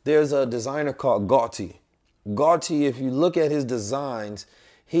 there's a designer called Gaultier. Gaultier, if you look at his designs,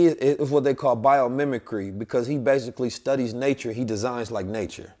 he is what they call biomimicry, because he basically studies nature. He designs like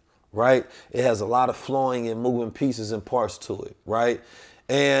nature, right? It has a lot of flowing and moving pieces and parts to it, right?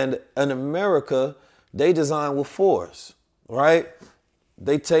 And in America, they design with fours, right?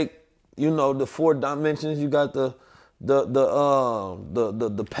 They take, you know, the 4 dimensions. You got the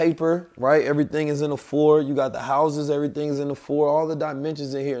paper, right? Everything is in a 4. You got the houses, everything is in a 4. All the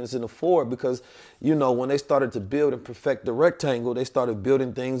dimensions in here is in a 4 because, you know, when they started to build and perfect the rectangle, they started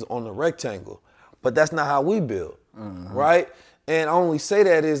building things on the rectangle. But that's not how we build, right? And I only say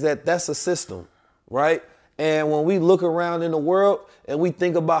that is that that's a system, right? And when we look around in the world and we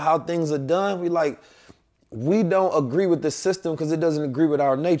think about how things are done, we don't agree with this system because it doesn't agree with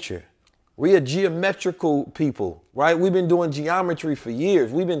our nature. We are geometrical people, right? We've been doing geometry for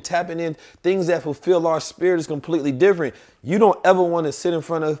years. We've been tapping in things that fulfill our spirit is completely different. You don't ever want to sit in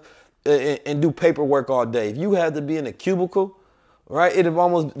front of and do paperwork all day. If you had to be in a cubicle, right, it'd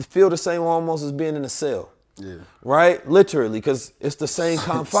almost feel the same almost as being in a cell. Yeah. Right? Literally, because it's the same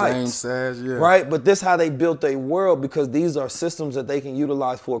confines. Same size, yeah. Right? But this is how they built their world, because these are systems that they can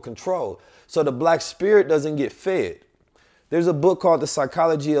utilize for control. So the black spirit doesn't get fed. There's a book called The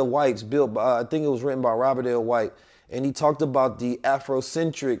Psychology of Whites, built by, I think it was written by Robert L. White, and he talked about the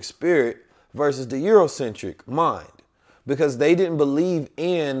Afrocentric spirit versus the Eurocentric mind, because they didn't believe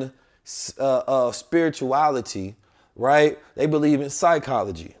in spirituality, right? They believe in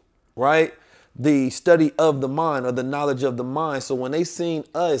psychology, right? The study of the mind, or the knowledge of the mind. So when they seen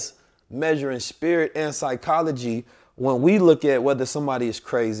us measuring spirit and psychology, when we look at whether somebody is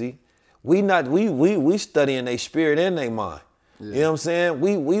crazy, we studying their spirit and their mind. Yeah. You know what I'm saying?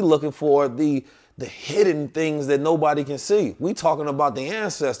 We looking for the hidden things that nobody can see. We talking about the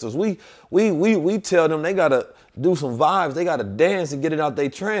ancestors. We tell them they gotta do some vibes, they gotta dance and get it out their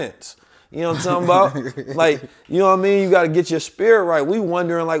trance. You know what I'm talking about? Like, you know what I mean? You got to get your spirit right. We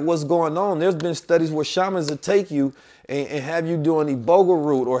wondering like what's going on. There's been studies where shamans will take you and have you doing Iboga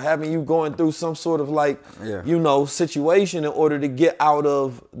root, or having you going through some sort of like, you know, situation in order to get out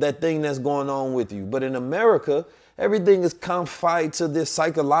of that thing that's going on with you. But in America, everything is confined to this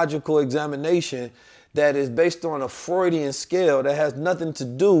psychological examination that is based on a Freudian scale that has nothing to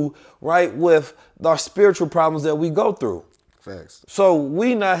do, right, with our spiritual problems that we go through. Facts. So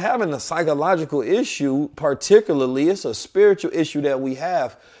we not having a psychological issue particularly, it's a spiritual issue that we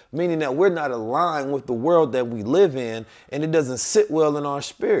have, meaning that we're not aligned with the world that we live in, and it doesn't sit well in our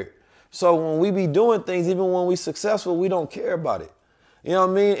spirit. So when we be doing things, even when we successful, we don't care about it. You know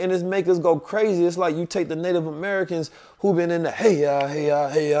what I mean? And it's make us go crazy. It's like you take the Native Americans who've been in the hey,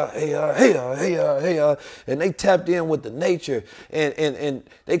 and they tapped in with the nature, and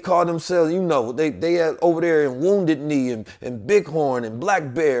they call themselves, you know, they had over there in Wounded Knee and Bighorn and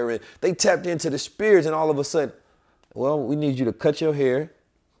Black Bear, and they tapped into the spirits, and all of a sudden, well, we need you to cut your hair,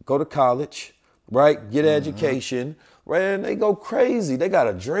 go to college, right? Get education, right? And they go crazy. They got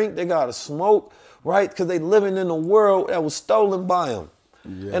to drink, they got to smoke, right? Because they living in a world that was stolen by them.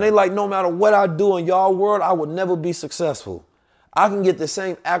 Yeah. And they like, no matter what I do in y'all world, I would never be successful. I can get the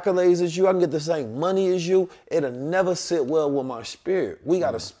same accolades as you. I can get the same money as you. It'll never sit well with my spirit. We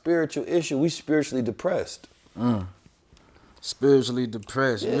got a spiritual issue. We spiritually depressed. Spiritually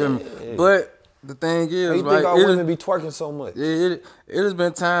depressed. You hear me? But the thing is, you think our women be twerking so much? It has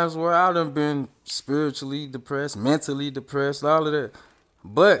been times where I done been spiritually depressed, mentally depressed, all of that.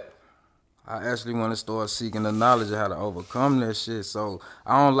 But I actually want to start seeking the knowledge of how to overcome that shit. So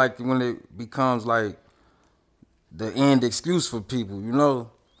I don't like when it becomes like the end excuse for people, you know,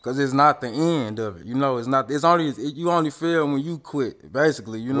 because it's not the end of it. You know, it's not. It's only you only feel when you quit,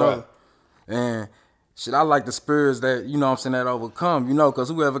 basically. You know, right. And shit, I like the spirits that, you know what I'm saying, that overcome. You know, because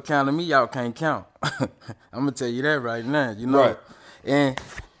whoever counted me out can't count. I'm gonna tell you that right now. You know, right. And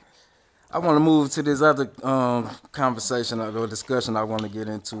I want to move to this other conversation or discussion I want to get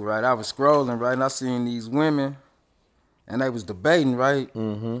into, right? I was scrolling, right, and I seen these women, and they was debating, right?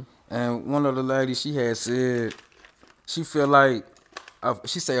 And one of the ladies, she had said, she feel like,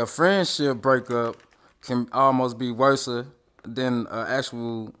 she say a friendship breakup can almost be worse than an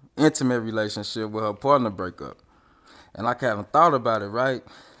actual intimate relationship with her partner breakup. And I kind of thought about it, right?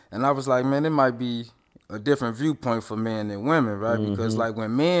 And I was like, man, it might be a different viewpoint for men than women, right? Because like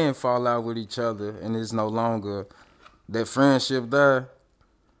when men fall out with each other and it's no longer that friendship there,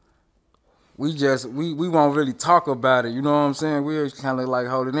 we won't really talk about it, you know what I'm saying? We'll kind of like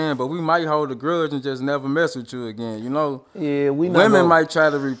hold it in, but we might hold a grudge and just never mess with you again, you know? Yeah, women might try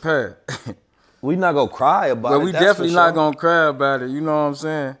to repair. We not gonna cry about it. But we definitely not gonna cry about it, you know what I'm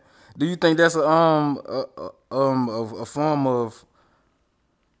saying? Do you think that's a form of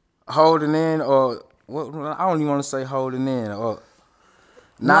holding in, or what? I don't even want to say holding in, or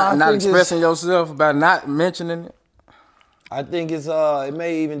not expressing yourself about not mentioning it. I think it's it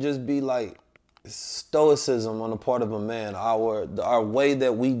may even just be like stoicism on the part of a man. Our way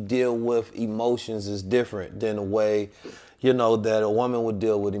that we deal with emotions is different than the way, you know, that a woman would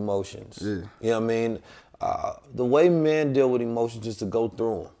deal with emotions. Yeah. You know what I mean? The way men deal with emotions is to go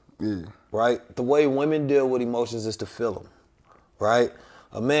through them. Yeah. Right? The way women deal with emotions is to feel them. Right?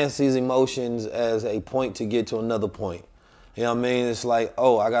 A man sees emotions as a point to get to another point. You know what I mean? It's like,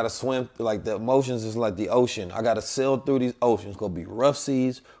 oh, I got to swim. Like the emotions is like the ocean. I got to sail through these oceans. It's going to be rough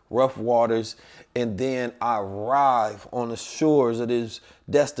seas, rough waters. And then I arrive on the shores of this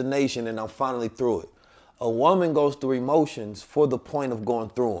destination and I'm finally through it. A woman goes through emotions for the point of going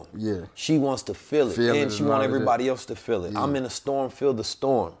through them. Yeah. She wants to feel it. And she wants everybody else to feel it. Yeah. I'm in a storm, feel the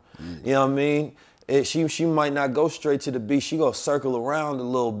storm. Yeah. You know what I mean? She might not go straight to the beach. She go circle around a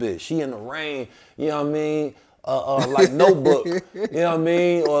little bit. She in the rain, you know what I mean? Like Notebook, you know what I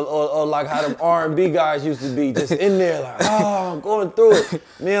mean? Or like how them R&B guys used to be, just in there like, oh, I'm going through it.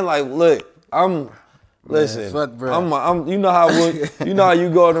 Man, like, look, listen, fuck, bro. You know how you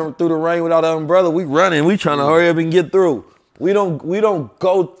go through the rain without an umbrella? We running, we trying to hurry up and get through. We don't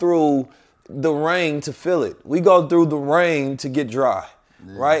go through the rain to feel it. We go through the rain to get dry,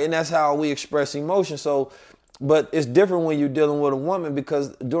 right? And that's how we express emotion. So, but it's different when you're dealing with a woman,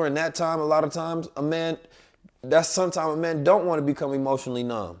 because during that time, a lot of times, sometimes a man don't want to become emotionally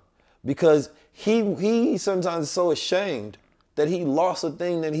numb, because he sometimes is so ashamed that he lost a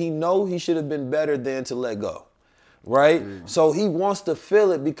thing that he know he should have been better than to let go, right? So he wants to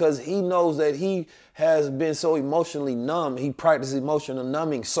feel it because he knows that he has been so emotionally numb. He practiced emotional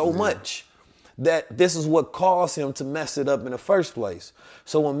numbing so much that this is what caused him to mess it up in the first place.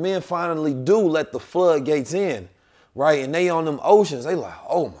 So when men finally do let the floodgates in, right, and they on them oceans, they like,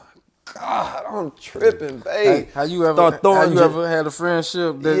 oh my God, I'm tripping, babe. Have you ever had a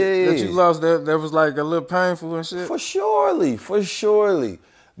friendship that you lost that was like a little painful and shit? For surely.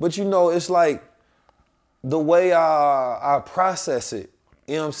 But you know, it's like the way I process it,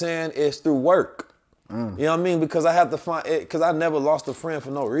 you know what I'm saying, is through work. You know what I mean? Because I have to find it, because I never lost a friend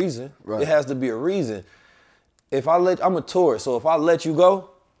for no reason. Right. It has to be a reason. I'm a tourist, so if I let you go,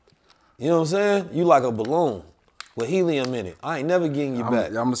 you know what I'm saying? You like a balloon with helium in it. I ain't never getting you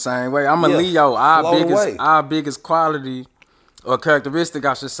back. I'm the same way. I'm a Leo. Our biggest quality or characteristic,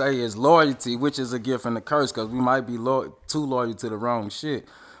 I should say, is loyalty, which is a gift and a curse, because we might be too loyal to the wrong shit.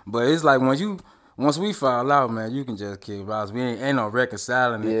 But it's like once we fall out, man, you can just kick rocks. We ain't no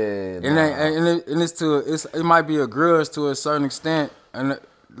reconciling it. It might be a grudge to a certain extent, and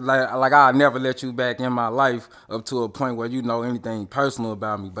like I'll never let you back in my life up to a point where you know anything personal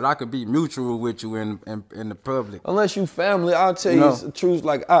about me. But I could be mutual with you in the public. Unless you family, I'll tell you the truth.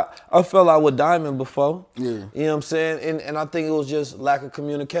 Like I fell out with Diamond before. Yeah. You know what I'm saying? And I think it was just lack of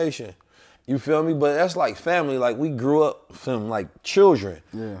communication. You feel me? But that's like family. Like we grew up from like children.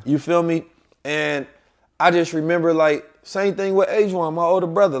 Yeah. You feel me? And I just remember like same thing with H1, my older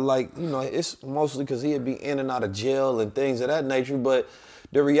brother. Like, you know, it's mostly because he'd be in and out of jail and things of that nature. But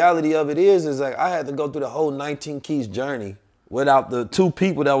the reality of it is like I had to go through the whole 19 Keys journey without the two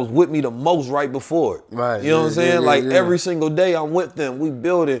people that was with me the most right before it. Right. You know what I'm saying? Every single day I'm with them. We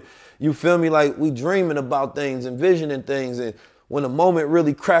building, you feel me? Like we dreaming about things, envisioning things. And when the moment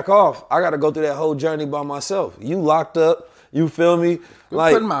really crack off, I got to go through that whole journey by myself. You locked up, you feel me? You're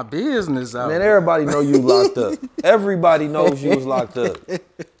putting my business out. Man, everybody know you locked up. Everybody knows you was locked up. You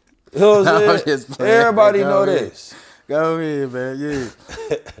know what I'm saying? Everybody know this. Go ahead, man.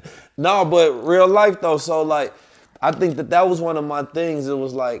 Yeah. No, but real life though. So like, I think that was one of my things. It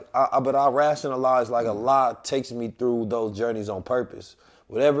was like, but I rationalized like a lot takes me through those journeys on purpose.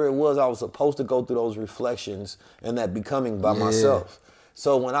 Whatever it was, I was supposed to go through those reflections and that becoming by myself.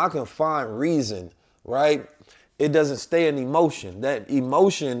 So when I can find reason, right, it doesn't stay an emotion. That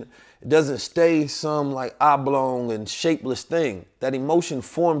emotion doesn't stay some like oblong and shapeless thing. That emotion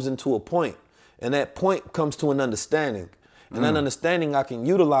forms into a point. And that point comes to an understanding. And that understanding I can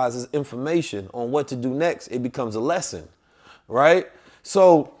utilize as information on what to do next. It becomes a lesson, right?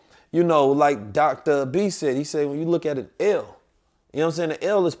 So, you know, like Dr. B said, he said, when you look at an L, You know what I'm saying? The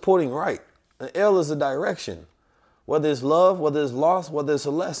L is pointing right. The L is a direction. Whether it's love, whether it's loss, whether it's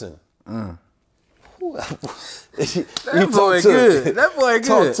a lesson. That You boy talk to good. me. That boy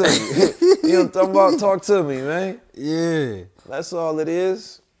Talk good. to me. You know what I'm talking about? Talk to me, man. Yeah. That's all it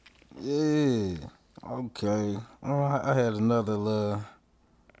is. Yeah. Okay. Oh, I had another little.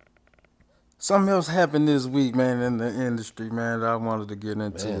 Something else happened this week, man, in the industry, man, that I wanted to get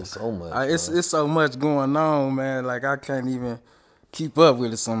into. Man, so much. It's so much going on, man. Like I can't even keep up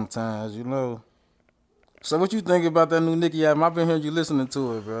with it sometimes, you know. So what you think about that new Nicki album? I've been hearing you listening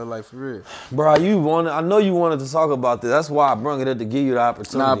to it, bro. Like for real. Bro, I know you wanted to talk about this. That's why I brung it up to give you the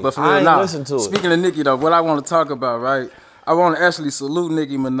opportunity. Nah, but for I real, ain't listen to it. Speaking of Nicki though, what I want to talk about, right? I want to actually salute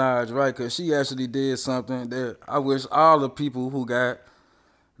Nicki Minaj, right? Cause she actually did something that I wish all the people who got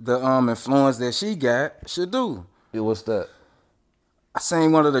the influence that she got should do. Yeah, what's that? I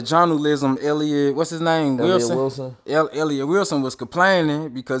seen one of the journalism, Elliot, what's his name? Elliot Wilson? Elliot Wilson was complaining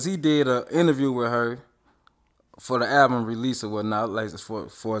because he did an interview with her for the album release or whatnot, like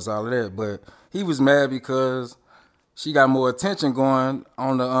for us all of that. But he was mad because she got more attention going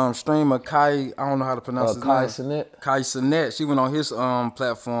on the streamer Kai. I don't know how to pronounce his Kai name. Cenat? Kai Cenat. She went on his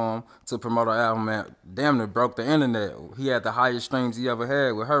platform to promote her album and damn near broke the internet. He had the highest streams he ever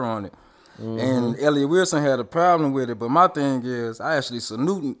had with her on it. And Elliot Wilson had a problem with it, but my thing is, I actually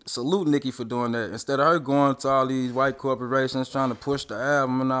salute Nicki for doing that. Instead of her going to all these white corporations trying to push the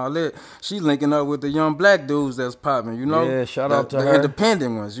album and all that, she linking up with the young black dudes that's popping, you know? Yeah, shout out to the her.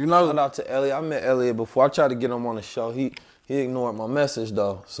 independent ones, you know? Shout out to Elliot. I met Elliot before. I tried to get him on the show. He ignored my message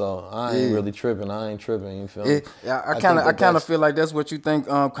though, so I ain't really tripping. I ain't tripping. You feel me? Yeah, I kind of feel like that's what you think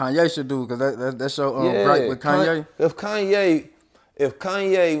Kanye should do, because that's your right with Kanye. If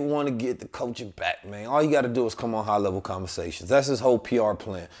Kanye want to get the coaching back, man, all you got to do is come on High Level Conversations. That's his whole PR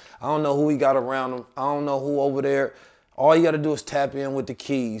plan. I don't know who he got around him. I don't know who over there. All you got to do is tap in with the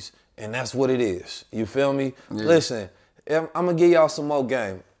keys, and that's what it is. You feel me? Yeah. Listen, I'm going to give y'all some more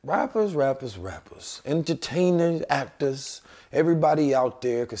game. Rappers. Entertainers, actors, everybody out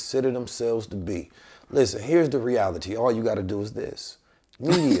there consider themselves to be. Listen, here's the reality. All you got to do is this.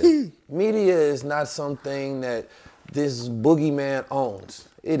 Media. Media is not something that this boogeyman owns.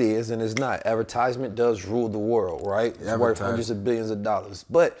 It is and it's not. Advertisement does rule the world, right? It's worth hundreds of billions of dollars.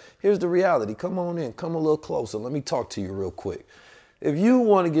 But here's the reality. Come on in. Come a little closer. Let me talk to you real quick. If you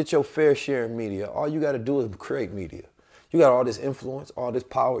want to get your fair share in media, all you got to do is create media. You got all this influence, all this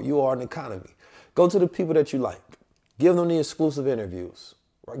power. You are an economy. Go to the people that you like. Give them the exclusive interviews.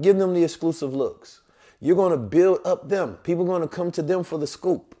 Right? Give them the exclusive looks. You're going to build up them. People are going to come to them for the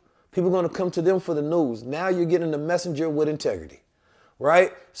scoop. People are going to come to them for the news. Now you're getting the messenger with integrity,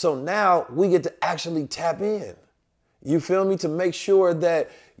 right? So now we get to actually tap in. You feel me? To make sure that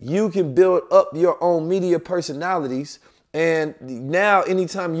you can build up your own media personalities. And now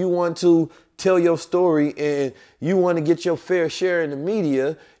anytime you want to tell your story and you want to get your fair share in the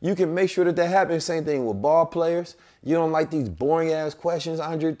media, you can make sure that happens. Same thing with ball players. You don't like these boring ass questions,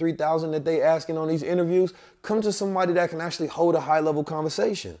 103,000 that they asking on these interviews. Come to somebody that can actually hold a high level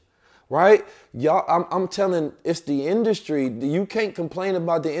conversation. Right? Y'all, I'm telling, it's the industry. You can't complain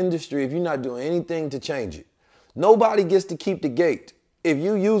about the industry if you're not doing anything to change it. Nobody gets to keep the gate. If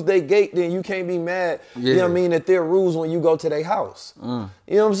you use their gate, then you can't be mad, you know what I mean, at their rules when you go to their house. You know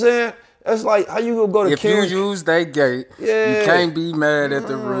what I'm saying? That's like, how you gonna go to Karen? If you use their gate, you can't be mad at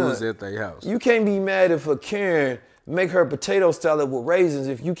the rules at their house. You can't be mad if a Karen make her potato salad with raisins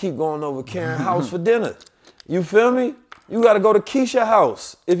if you keep going over Karen's house for dinner. You feel me? You got to go to Keisha's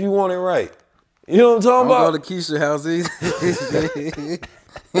house if you want it right. You know what I'm talking about? Go to Keisha's house either.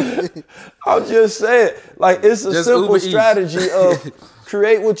 I'm just saying, like, it's a simple strategy of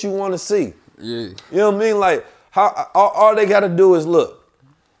create what you want to see. Yeah. You know what I mean? Like, all they got to do is look.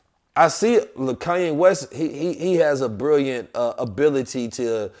 I see it. Look, Kanye West, he has a brilliant ability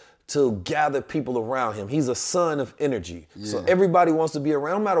to gather people around him. He's a son of energy. Yeah. So everybody wants to be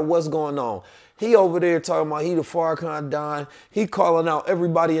around, no matter what's going on. He over there talking about he the Farrakhan Don. He calling out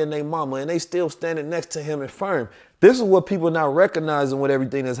everybody and their mama, and they still standing next to him and firm. This is what people not recognizing with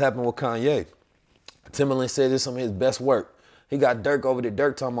everything that's happened with Kanye. Timberland said this is some of his best work. He got Dirk over there.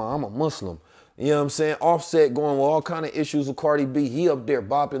 Dirk talking about, I'm a Muslim. You know what I'm saying? Offset going with all kind of issues with Cardi B. He up there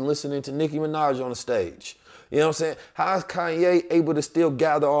bopping, listening to Nicki Minaj on the stage. You know what I'm saying? How is Kanye able to still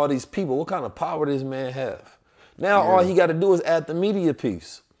gather all these people? What kind of power does this man have? Now all he got to do is add the media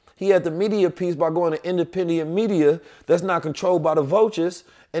piece. He had the media piece by going to independent media that's not controlled by the vultures.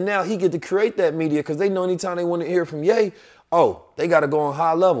 And now he get to create that media because they know anytime they want to hear from Ye, oh, they got to go on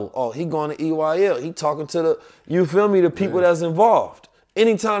High Level. Oh, he going to EYL. He talking to the, you feel me, the people that's involved.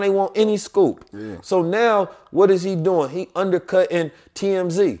 Anytime they want any scoop. Yeah. So now, what is he doing? He undercutting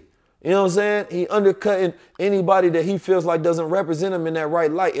TMZ. You know what I'm saying? He undercutting anybody that he feels like doesn't represent him in that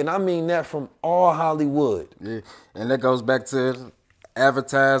right light. And I mean that from all Hollywood. Yeah. And that goes back to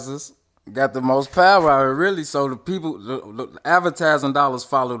advertisers. Got the most power out here, really. So the people, the advertising dollars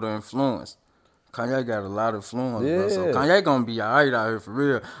follow the influence. Kanye got a lot of influence, bro. So Kanye gonna be alright out here for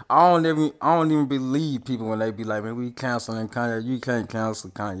real. I don't even believe people when they be like, man, we canceling Kanye. You can't cancel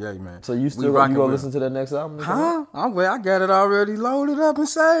Kanye, man. So you gonna listen to that next album? Huh? I got it already loaded up and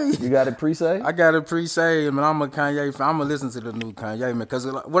saved. You got it pre-saved? I got it pre-saved, man. I'm a Kanye fan. I'm gonna listen to the new Kanye, man. Cause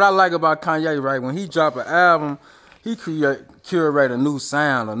what I like about Kanye, right, when he drop an album, he curate a new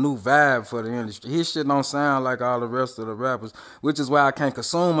sound, a new vibe for the industry. His shit don't sound like all the rest of the rappers, which is why I can't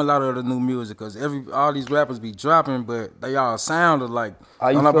consume a lot of the new music, because all these rappers be dropping, but they all sound alike. How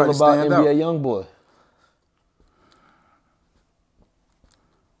you feel about NBA Youngboy?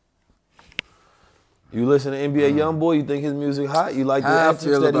 You listen to NBA Youngboy, you think his music hot? You like the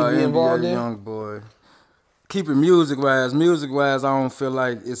antics that he be involved in? Youngboy. Keep it music-wise. Music-wise, I don't feel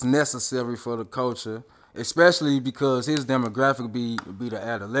like it's necessary for the culture. Especially because his demographic be the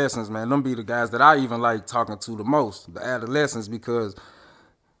adolescents, man. Them be the guys that I even like talking to the most, the adolescents, because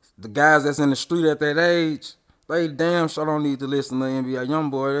the guys that's in the street at that age, they damn sure don't need to listen to NBA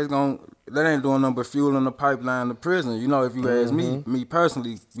Youngboy. That ain't doing nothing but fueling the pipeline to prison. You know, if you ask me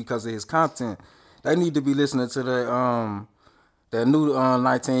personally, because of his content, they need to be listening to that new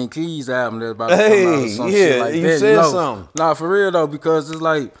 19 Keys album that's about to come out or some shit like that. You said something. Nah, for real though, because it's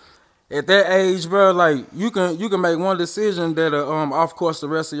like, at that age, bro, like you can make one decision that off course the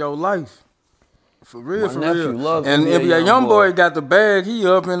rest of your life. For real, My nephew loves And NBA Youngboy got the bag. He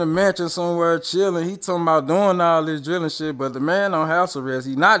up in the mansion somewhere chilling. He talking about doing all this drilling shit, but the man on house arrest.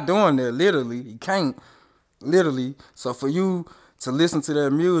 He not doing that. Literally, he can't. Literally. So for you to listen to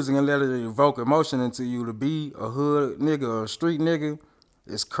that music and let it evoke emotion into you to be a hood nigga or a street nigga,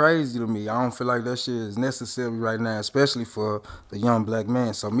 it's crazy to me. I don't feel like that shit is necessary right now, especially for the young black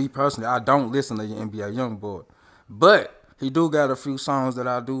man. So me personally, I don't listen to NBA Youngboy. But he do got a few songs that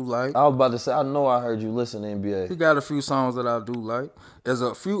I do like. I was about to say, I know I heard you listen to NBA. He got a few songs that I do like. There's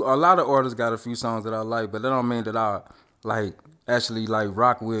a lot of artists got a few songs that I like, but that don't mean that I actually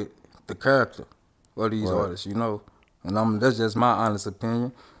rock with the character of these artists, you know. And that's just my honest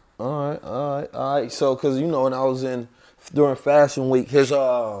opinion. All right. So, cause when I was during Fashion Week, his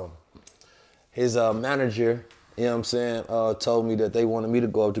manager, you know what I'm saying, told me that they wanted me to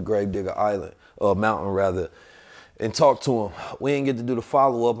go up to Gravedigger Island, or Mountain rather, and talk to him. We didn't get to do the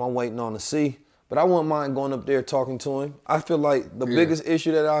follow-up. I'm waiting on to see. But I wouldn't mind going up there talking to him. I feel like the biggest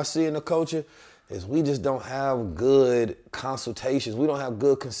issue that I see in the culture is we just don't have good consultations. We don't have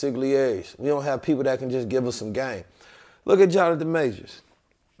good consigliers. We don't have people that can just give us some game. Look at Jonathan Majors.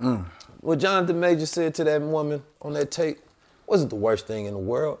 What Jonathan Majors said to that woman on that tape wasn't the worst thing in the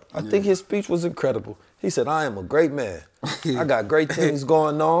world. I think his speech was incredible. He said, I am a great man. I got great things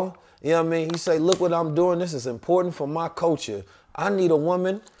going on. You know what I mean? He said, look what I'm doing. This is important for my culture. I need a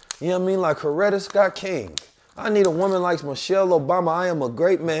woman, you know what I mean, like Coretta Scott King. I need a woman like Michelle Obama. I am a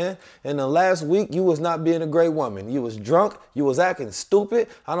great man. And the last week, you was not being a great woman. You was drunk. You was acting stupid.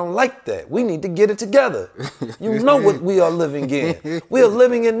 I don't like that. We need to get it together. You know what we are living in. We are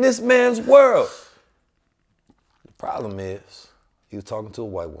living in this man's world. The problem is, he was talking to a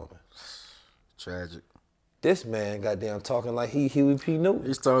white woman. Tragic. This man goddamn talking like he Huey P. Newton.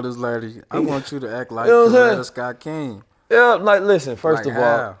 He told this lady, I want you to act like Coretta Scott King. Yeah, listen, first of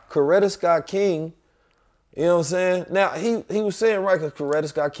all, Coretta Scott King, you know what I'm saying? Now, he was saying right, because Coretta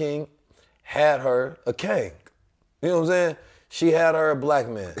Scott King had her a king. You know what I'm saying? She had her a black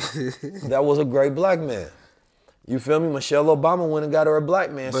man. That was a great black man. You feel me? Michelle Obama went and got her a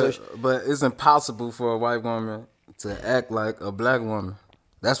black man. But it's impossible for a white woman to act like a black woman.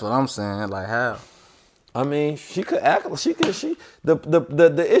 That's what I'm saying. Like, how? I mean, she could act.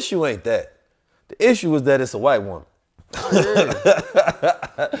 The issue ain't that. The issue is that it's a white woman.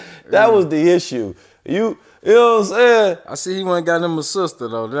 That was the issue. You know what I'm saying? I see he went and got him a sister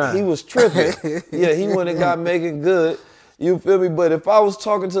though. Damn. He was tripping. Yeah, he went and got Megan Good. You feel me? But if I was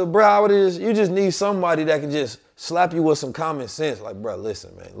talking to a bro, you just need somebody that can just slap you with some common sense. Like, bro,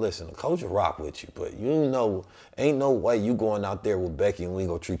 listen, man, listen, the coach will rock with you, but you know, ain't no way you going out there with Becky and we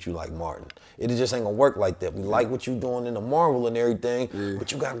gonna treat you like Martin. It just ain't gonna work like that. We like what you doing in the Marvel and everything,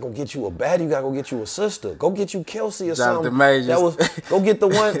 but you gotta go get you a baddie, you gotta go get you a sister. Go get you Kelsey or something. Go get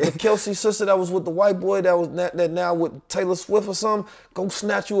the Kelsey sister that was with the white boy that now with Taylor Swift or something. Go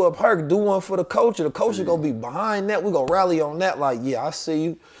snatch you up her, do one for the culture. The culture gonna be behind that. We gonna rally on that like, yeah, I see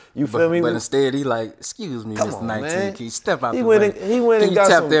you. You feel me? But instead, he like, excuse me, Come Mr. on, 19, man. can you step out He the went way? and, he went Can and you got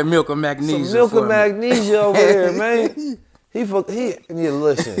tap some, that milk of magnesia some milk for of me? magnesia over here, man. Yeah,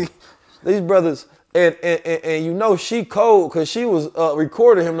 listen. These brothers, and you know she cold because she was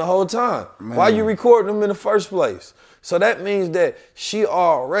recording him the whole time. Man. Why you recording him in the first place? So that means that she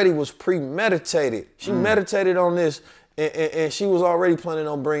already was premeditated. She meditated on this, and she was already planning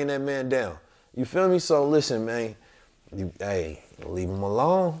on bringing that man down. You feel me? So listen, man. Hey, leave him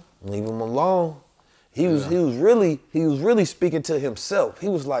alone. Leave him alone. He was really speaking to himself. He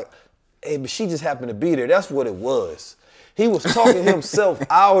was like, hey, but she just happened to be there. That's what it was. He was talking himself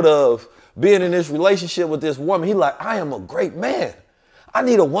out of being in this relationship with this woman. He like, I am a great man. I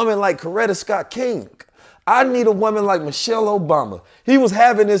need a woman like Coretta Scott King. I need a woman like Michelle Obama. He was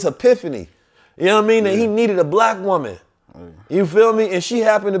having this epiphany. You know what I mean? That he needed a black woman. You feel me? And she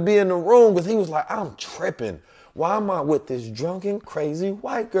happened to be in the room because he was like, I'm tripping. Why am I with this drunken, crazy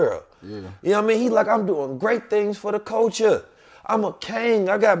white girl? Yeah. You know what I mean? He like, I'm doing great things for the culture. I'm a king.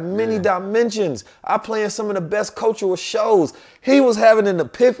 I got many dimensions. I play in some of the best cultural shows. He was having an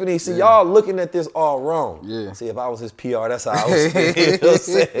epiphany. See, y'all looking at this all wrong. Yeah. See, if I was his PR, that's how I was feeling. You know what I'm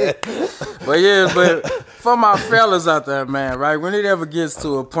saying? But for my fellas out there, man, right? When it ever gets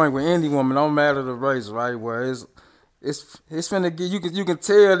to a point where any woman, don't matter the race, right, where it's finna get, you can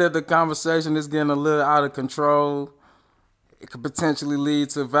tell that the conversation is getting a little out of control. It could potentially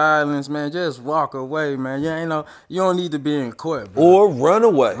lead to violence, man. Just walk away, man. You don't need to be in court, bro. Or run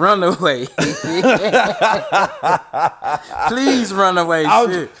away. Run away. Please run away.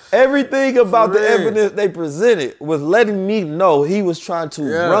 Shit. Everything about the evidence they presented was letting me know he was trying to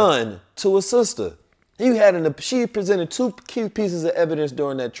run to a sister. She presented two key pieces of evidence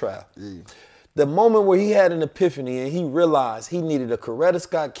during that trial. Yeah. The moment where he had an epiphany and he realized he needed a Coretta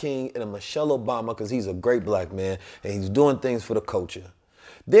Scott King and a Michelle Obama because he's a great black man and he's doing things for the culture.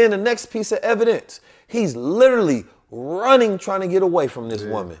 Then the next piece of evidence, he's literally running trying to get away from this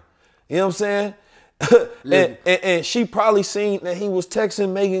woman. You know what I'm saying? and she probably seen that he was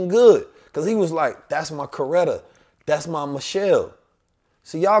texting Megan Good because he was like, that's my Coretta. That's my Michelle.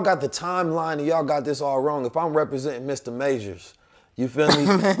 See, y'all got the timeline and y'all got this all wrong. If I'm representing Mr. Majors, you feel me?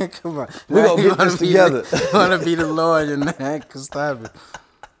 Man, come on. We're going to get this together. You want to be the lawyer, man. Stop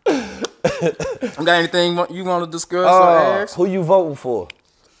it. Got anything you want to discuss or ask? Who you voting for?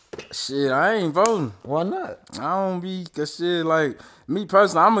 Shit, I ain't voting. Why not? I don't be, cause shit, like, me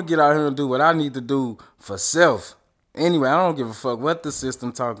personally, I'm going to get out here and do what I need to do for self. Anyway, I don't give a fuck what the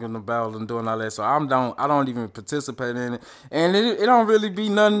system talking about and doing all that. So I don't even participate in it. And it don't really be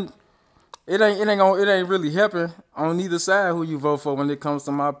nothing. It ain't really helping on either side who you vote for when it comes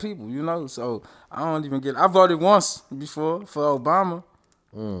to my people, you know. So I don't even I voted once before for Obama,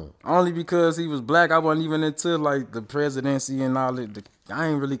 only because he was black. I wasn't even into like the presidency and all that. I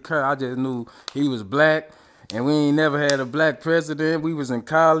ain't really care. I just knew he was black, and we ain't never had a black president. We was in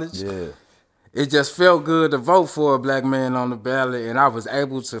college. Yeah. It just felt good to vote for a black man on the ballot, and I was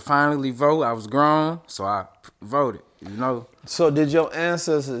able to finally vote. I was grown, so I voted, you know. So did your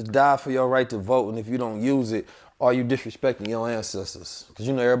ancestors die for your right to vote, and if you don't use it, are you disrespecting your ancestors? Because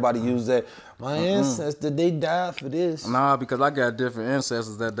you know everybody use that, my ancestors, they died for this. Nah, because I got different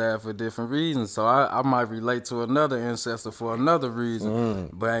ancestors that died for different reasons, so I might relate to another ancestor for another reason.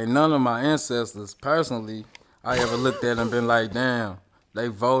 But ain't none of my ancestors, personally, I ever looked at and been like, damn, they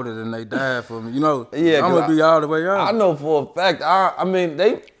voted and they died for me. You know, I'm going to be all the way up. I know for a fact, I mean, I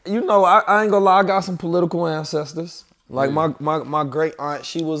ain't going to lie, I got some political ancestors. Like my great aunt,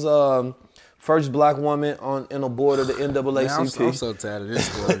 she was first black woman in a board of the NAACP. Man, I'm so tired of this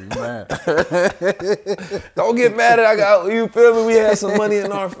story, man. Don't get mad at you feel me? We had some money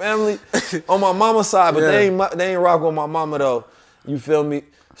in our family on my mama's side, but they ain't rock with my mama though. You feel me?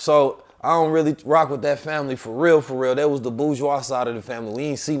 So I don't really rock with that family for real, for real. That was the bourgeois side of the family. We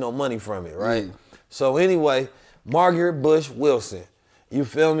ain't see no money from it, right? So anyway, Margaret Bush Wilson. You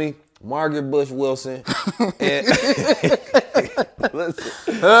feel me? Margaret Bush Wilson. And let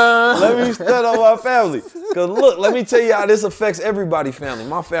me start on my family. Because look, let me tell you how this affects everybody's family.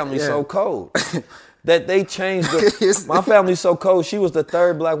 My family's so cold that they changed my family's so cold, she was the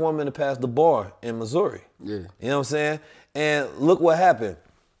third black woman to pass the bar in Missouri. Yeah. You know what I'm saying? And look what happened.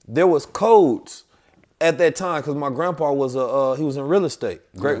 There was codes at that time because my grandpa was he was in real estate.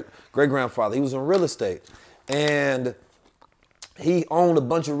 Great grandfather. He was in real estate. And he owned a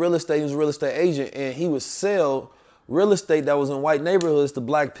bunch of real estate. He was a real estate agent, and he would sell real estate that was in white neighborhoods to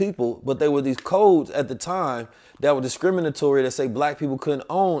black people, but there were these codes at the time that were discriminatory that say black people couldn't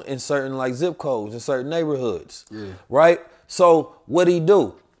own in certain like zip codes in certain neighborhoods, right? So what did he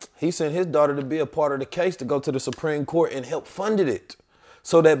do? He sent his daughter to be a part of the case to go to the Supreme Court and help funded it.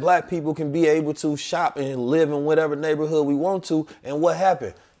 so that black people can be able to shop and live in whatever neighborhood we want to. And what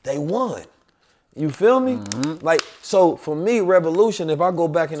happened? They won. You feel me? Like, so for me, revolution, if I go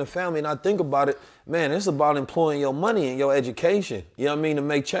back in the family and I think about it, man, it's about employing your money and your education, you know what I mean, to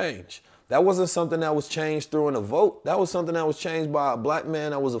make change. That wasn't something that was changed through in a vote. That was something that was changed by a black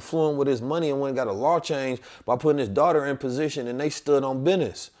man that was affluent with his money and went and got a law change by putting his daughter in position, and they stood on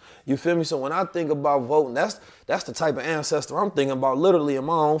business. You feel me? So when I think about voting, that's the type of ancestor I'm thinking about literally in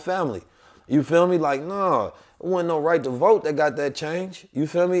my own family. You feel me? Like, nah, it wasn't no right to vote that got that change. You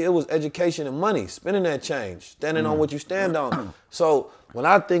feel me? It was education and money, spending that change, standing on what you stand on. So when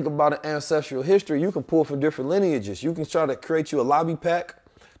I think about an ancestral history, you can pull from different lineages. You can try to create you a lobby pack.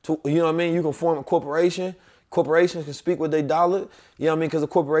 You know what I mean? You can form a corporation. Corporations can speak with their dollar. You know what I mean? Because a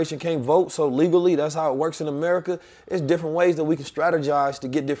corporation can't vote. So legally, that's how it works in America. It's different ways that we can strategize to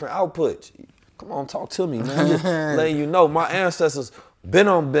get different outputs. Come on, talk to me, man. Just letting you know, my ancestors been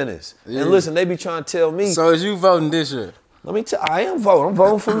on business. Yeah. And listen, they be trying to tell me. So is you voting this year? Let me tell you, I am voting. I'm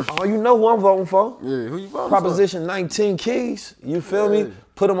voting for, oh, you know who I'm voting for. Yeah, who you voting Proposition 19 keys. You feel me?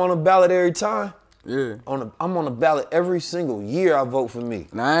 Put them on the ballot every time. Yeah. I'm on the ballot every single year I vote for me.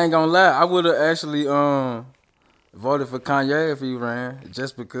 Now, I ain't gonna lie. I would have actually voted for Kanye if he ran,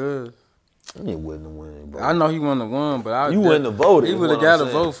 just because. He wouldn't have won, bro. I know he wouldn't have won, but you wouldn't have voted. He would have got a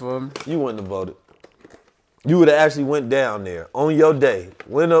vote for me. You wouldn't have voted. You would have actually went down there on your day,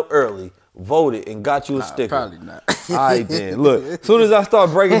 went up early, voted, and got you a sticker. Probably not. All right, then. Look, as soon as I start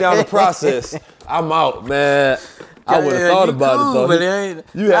breaking down the process, I'm out, man. I would have thought about it, though. But it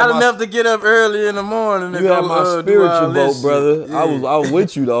ain't not enough to get up early in the morning. You have my spiritual vote, brother. Yeah. I was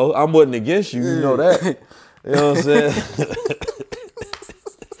with you, though. I wasn't against you. You know that. You know what I'm saying?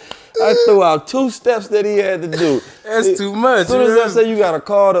 I threw out 2 steps that he had to do. That's too much. As soon as I say you got to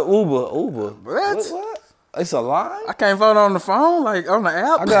call the Uber. What? It's a lie? I can't vote on the phone, like on the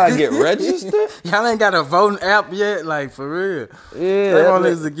app. I gotta get registered? Y'all ain't got a voting app yet, like for real. Yeah. They want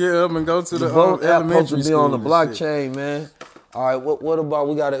us to get up and go to the vote app elementary supposed to be on the blockchain, man. All right, what about,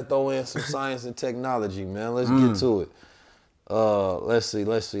 we gotta throw in some science and technology, man. Let's get to it. Let's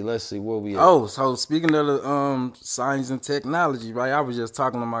see, where we at? Oh, so speaking of the science and technology, right? I was just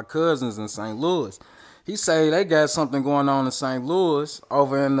talking to my cousins in St. Louis. He say they got something going on in St. Louis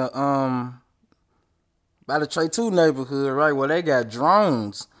over in the by the Trey 2 neighborhood, right, where they got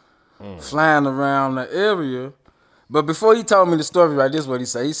drones flying around the area. But before he told me the story, right, this is what he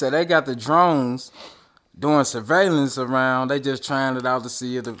said. He said they got the drones doing surveillance around. They just trying it out to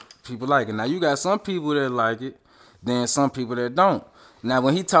see if the people like it. Now, you got some people that like it, then some people that don't. Now,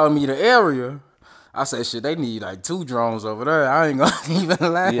 when he told me the area, I said, shit, they need like 2 drones over there. I ain't gonna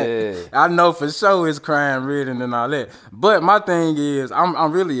even lie. Yeah. I know for sure it's crime ridden and all that. But my thing is,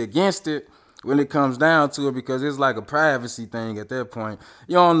 I'm really against it when it comes down to it, because it's like a privacy thing at that point.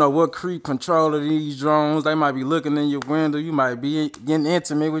 You don't know what creep control of these drones. They might be looking in your window. You might be getting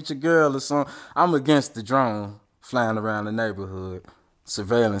intimate with your girl or something. I'm against the drone flying around the neighborhood,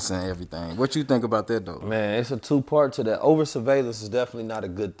 surveillance and everything. What you think about that, though? Man, it's a 2-part to that. Over surveillance is definitely not a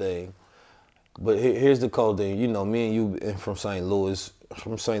good thing. But here's the cold thing. You know, me and you from St. Louis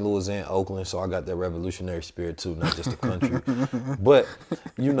and Oakland, so I got that revolutionary spirit too, not just the country. But,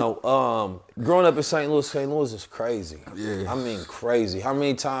 you know, growing up in St. Louis is crazy. Yeah. I mean, crazy. How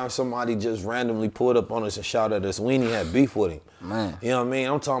many times somebody just randomly pulled up on us and shouted at us, we ain't had beef with him. Man. You know what I mean?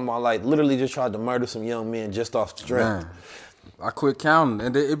 I'm talking about, like, literally just tried to murder some young men just off strength. Man. I quit counting,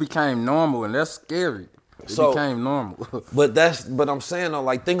 and it became normal, and that's scary. It became normal. but I'm saying, though,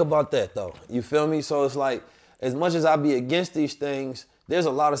 like, think about that, though. You feel me? So it's like, as much as I be against these things, there's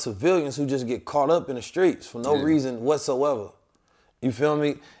a lot of civilians who just get caught up in the streets for no reason whatsoever. You feel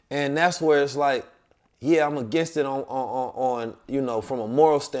me? And that's where it's like, yeah, I'm against it on you know, from a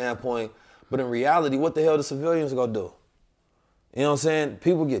moral standpoint, but in reality, what the hell the civilians gonna do? You know what I'm saying?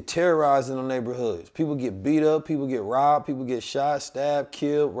 People get terrorized in the neighborhoods. People get beat up, people get robbed, people get shot, stabbed,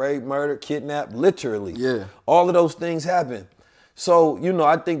 killed, raped, murdered, kidnapped, literally. Yeah. All of those things happen. So, you know,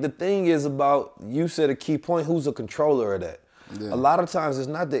 I think the thing is about, you said a key point, who's the controller of that? Yeah. A lot of times it's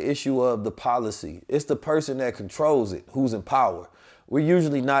not the issue of the policy. It's the person that controls it, who's in power. We're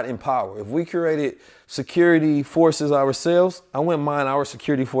usually not in power. If we created security forces ourselves, I wouldn't mind our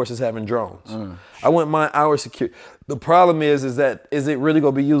security forces having drones. I wouldn't mind our security. The problem is it really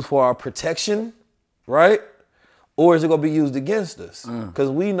gonna be used for our protection, right? Or is it gonna be used against us? Because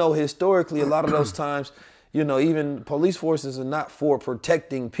we know historically a lot of those times, you know, even police forces are not for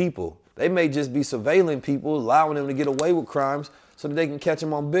protecting people. They may just be surveilling people, allowing them to get away with crimes so that they can catch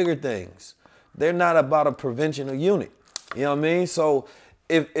them on bigger things. They're not about a prevention unit. You know what I mean? So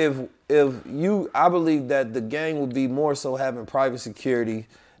if I believe that the gang would be more so having private security,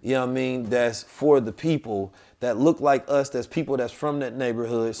 you know what I mean, that's for the people that look like us, that's people that's from that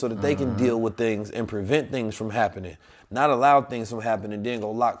neighborhood, so that they can deal with things and prevent things from happening. Not allow things from happening, then go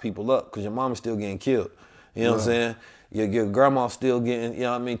lock people up, because your mama's still getting killed. You know what I'm saying? Your grandma's still getting, you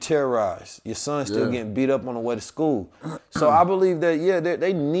know what I mean, terrorized. Your son's still getting beat up on the way to school. So I believe that, yeah,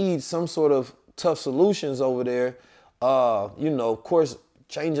 they need some sort of tough solutions over there. You know, of course,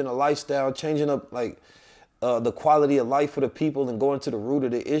 changing the lifestyle, changing up, like, the quality of life for the people and going to the root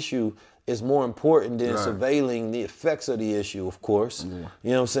of the issue is more important than surveilling the effects of the issue, of course. You know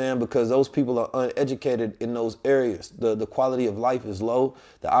what I'm saying? Because those people are uneducated in those areas. The quality of life is low.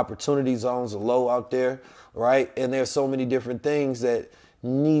 The opportunity zones are low out there, right? And there's so many different things that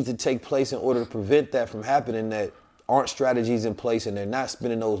need to take place in order to prevent that from happening that aren't strategies in place, and they're not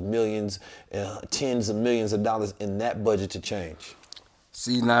spending those millions, tens of millions of dollars in that budget to change.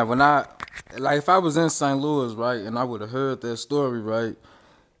 See, now, if I was in St. Louis, right, and I would have heard that story, right,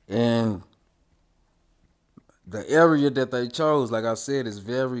 and the area that they chose, like I said, is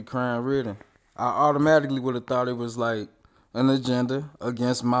very crime-ridden, I automatically would have thought it was, like, an agenda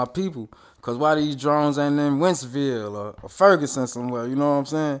against my people. Because why these drones ain't in Wentzville or Ferguson somewhere, you know what I'm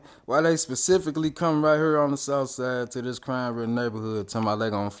saying? Why they specifically come right here on the south side to this crime-ridden neighborhood telling me they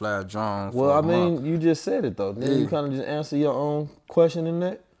gonna fly a drone? Well, I mean, you just said it, though. Didn't you kind of just answer your own question in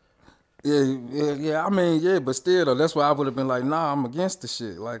that? Yeah, I mean, yeah, but still, though, that's why I would have been like, nah, I'm against the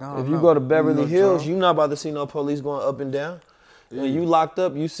shit. Like, I don't If know. you go to Beverly Hills, drone. you're not about to see no police going up and down. When you locked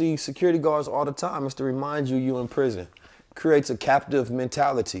up, you see security guards all the time. It's to remind you in prison. Creates a captive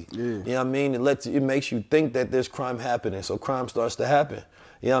mentality. You know what I mean? It makes you think that there's crime happening, so crime starts to happen.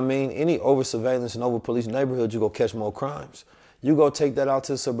 You know what I mean? Any over surveillance and over police neighborhood, you go catch more crimes. You go take that out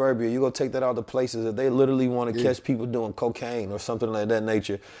to suburbia, you go take that out to places that they literally want to catch people doing cocaine or something like that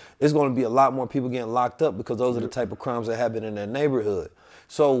nature. It's going to be a lot more people getting locked up because those are the type of crimes that happen in their neighborhood.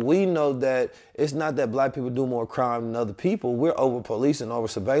 So we know that it's not that black people do more crime than other people. We're over policing, over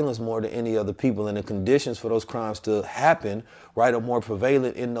surveillance more than any other people, and the conditions for those crimes to happen, right, are more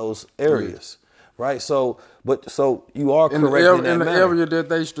prevalent in those areas, right? So you are correct in that area that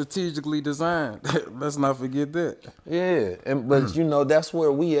they strategically designed. Let's not forget that. Yeah, but you know, that's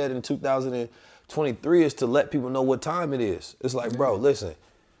where we at in 2023 is to let people know what time it is. It's like, bro, listen.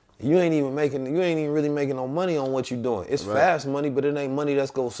 You ain't even really making no money on what you're doing. It's fast money, but it ain't money that's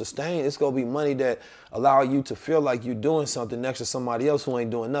gonna sustain. It's gonna be money that allow you to feel like you're doing something next to somebody else who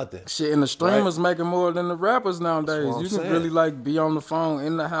ain't doing nothing. Shit, and the streamers making more than the rappers nowadays. You can really like be on the phone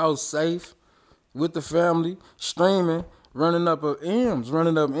in the house, safe, with the family, streaming, running up M's for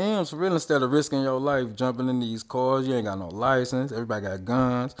real, instead of risking your life jumping in these cars. You ain't got no license. Everybody got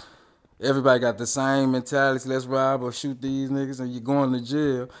guns. Everybody got the same mentality. Let's rob or shoot these niggas, and you're going to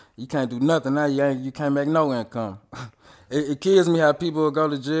jail. You can't do nothing now. You can't make no income. It kills me how people will go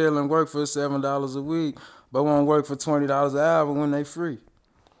to jail and work for $7 a week, but won't work for $20 an hour when they free.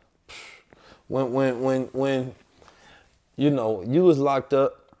 When you know you was locked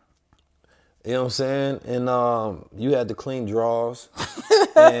up, you know what I'm saying, and you had to clean drawers,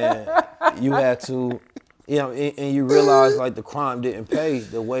 and you had to, you know, and you realized like the crime didn't pay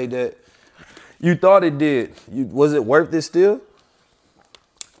the way that you thought it did. Was it worth it still?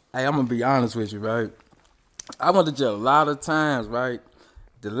 Hey, I'm gonna be honest with you, right? I went to jail a lot of times, right?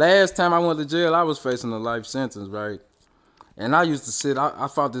 The last time I went to jail, I was facing a life sentence, right? And I used to sit, I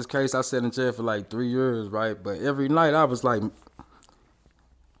fought this case, I sat in jail for like 3 years, right? But every night I was like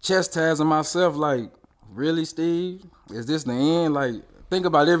chastising myself, like, really, Steve? Is this the end? Like, think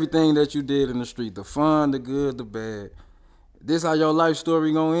about everything that you did in the street, the fun, the good, the bad. This how your life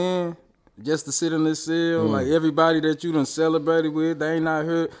story gonna end? Just to sit in this cell, like everybody that you done celebrated with, they ain't not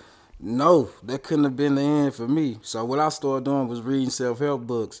here. No, that couldn't have been the end for me. So what I started doing was reading self-help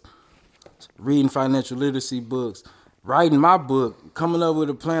books, reading financial literacy books, writing my book, coming up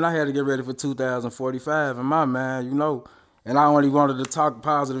with a plan. I had to get ready for 2045 in my mind, you know. And I only wanted to talk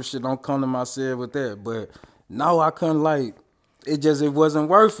positive shit. Don't come to myself with that. But no, I couldn't, like, it wasn't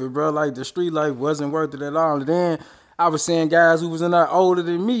worth it, bro. Like, the street life wasn't worth it at all. And then I was seeing guys who was in there older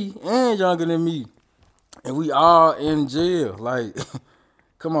than me and younger than me, and we all in jail. Like,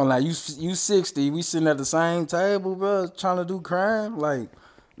 come on, now, you 60, we sitting at the same table, bro, trying to do crime. Like,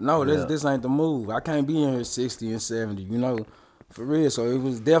 no, this ain't the move. I can't be in here 60 and 70, you know, for real. So it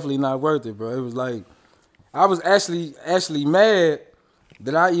was definitely not worth it, bro. It was like, I was actually mad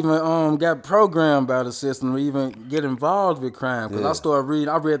that I even got programmed by the system to even get involved with crime. Because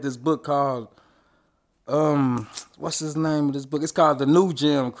I read this book called, what's his name of this book? It's called The New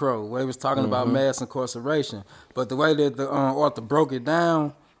Jim Crow, where he was talking about mass incarceration. But the way that the author broke it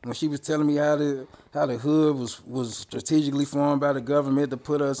down, when she was telling me how the hood was strategically formed by the government to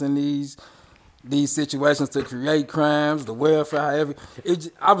put us in these situations to create crimes, the welfare, however.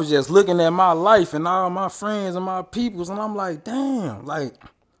 I was just looking at my life and all my friends and my peoples, and I'm like, damn, like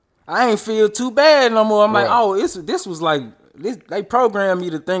I ain't feel too bad no more. I'm like, oh, this was like this. They programmed me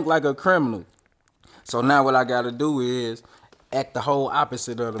to think like a criminal. So now what I got to do is act the whole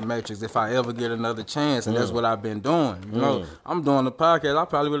opposite of the Matrix if I ever get another chance, and that's what I've been doing. You know, I'm doing the podcast. I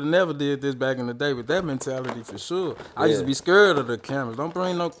probably would have never did this back in the day with that mentality for sure. I used to be scared of the cameras. Don't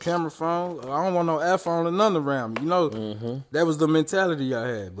bring no camera phone. I don't want no iPhone or none around me. You know, that was the mentality I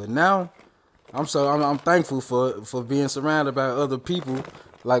had. But now, I'm thankful for being surrounded by other people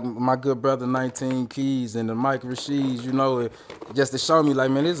like my good brother 19 Keys and the Mike Rasheeds, you know, just to show me like,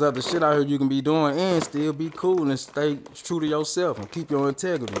 man, there's other shit out here you can be doing and still be cool and stay true to yourself and keep your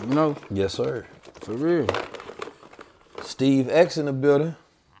integrity, you know? Yes, sir. For real. Steve X in the building.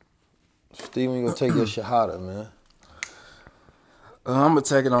 Steve, when you gonna take your shahada, man? I'm gonna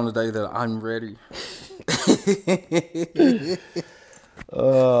take it on the day that I'm ready.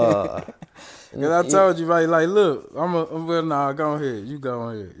 Cause I told you, right, like, look, nah, go ahead. You go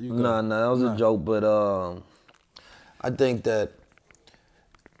ahead. You go. Nah, that was a joke, but I think that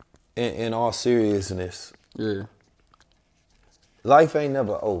in all seriousness, life ain't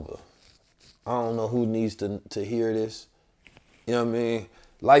never over. I don't know who needs to hear this. You know what I mean?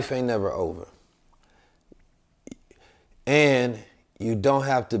 Life ain't never over. And you don't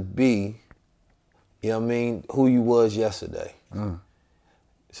have to be, you know what I mean, who you was yesterday.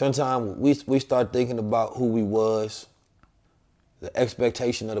 Sometimes we start thinking about who we was, the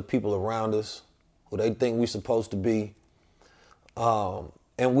expectation of the people around us, who they think we're supposed to be. And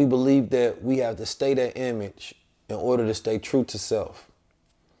we believe that we have to stay that image in order to stay true to self.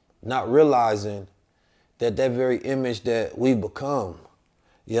 Not realizing that that very image that we become,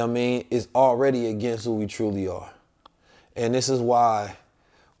 you know what I mean, is already against who we truly are. And this is why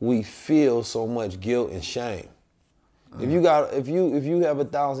we feel so much guilt and shame. If you have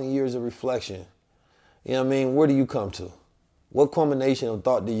 1,000 years of reflection, you know what I mean, where do you come to? What culmination of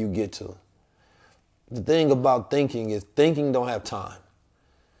thought do you get to? The thing about thinking is thinking don't have time.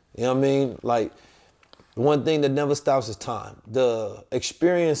 You know what I mean? Like, the one thing that never stops is time. The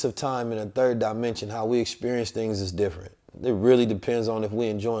experience of time in a third dimension, how we experience things is different. It really depends on if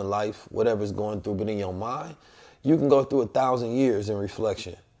we're enjoying life, whatever's going through, but in your mind, you can go through 1,000 years in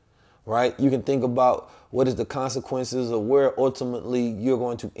reflection, right? You can think about what is the consequences of where ultimately you're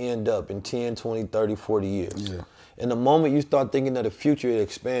going to end up in 10, 20, 30, 40 years. Yeah. And the moment you start thinking of the future, it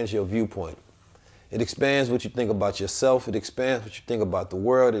expands your viewpoint. It expands what you think about yourself. It expands what you think about the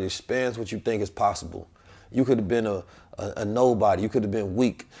world. It expands what you think is possible. You could have been a nobody. You could have been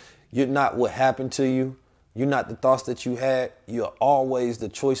weak. You're not what happened to you. You're not the thoughts that you had. You're always the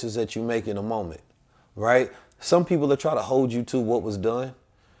choices that you make in a moment, right? Some people will try to hold you to what was done.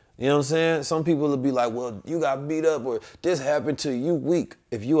 You know what I'm saying? Some people will be like, well, you got beat up or this happened to you, weak.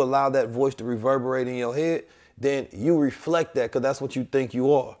 If you allow that voice to reverberate in your head, then you reflect that because that's what you think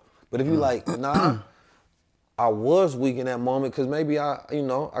you are. But if you like, nah, I was weak in that moment because maybe I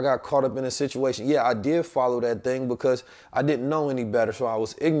got caught up in a situation. Yeah, I did follow that thing because I didn't know any better, so I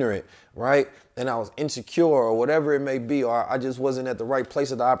was ignorant, right? And I was insecure or whatever it may be, or I just wasn't at the right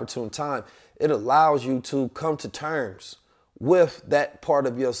place at the opportune time. It allows you to come to terms with that part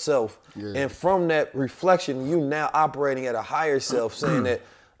of yourself. Yeah. And from that reflection, you now operating at a higher self, saying that,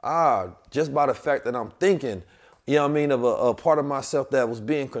 just by the fact that I'm thinking, you know what I mean, of a part of myself that was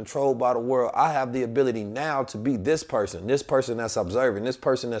being controlled by the world, I have the ability now to be this person that's observing, this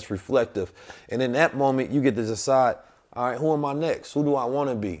person that's reflective. And in that moment, you get to decide, all right, who am I next? Who do I want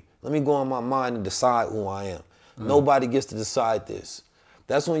to be? Let me go in my mind and decide who I am. Nobody gets to decide this.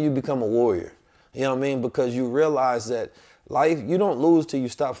 That's when you become a warrior. You know what I mean? Because you realize that life, you don't lose till you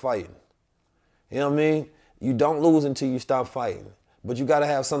stop fighting. You know what I mean? You don't lose until you stop fighting. But you got to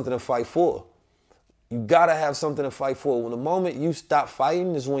have something to fight for. You got to have something to fight for. When the moment you stop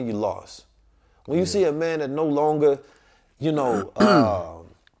fighting is when you lost. When you see a man that no longer,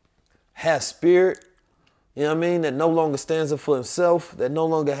 has spirit, you know what I mean, that no longer stands up for himself, that no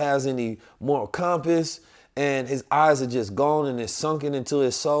longer has any moral compass, and his eyes are just gone and it's sunken into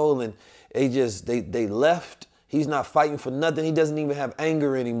his soul, and they left. He's not fighting for nothing. He doesn't even have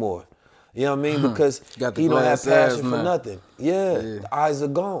anger anymore. You know what I mean? Because he don't have passion for nothing. Yeah, the eyes are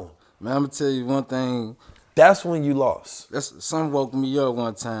gone. Man, I'm gonna tell you one thing. That's when you lost. Something woke me up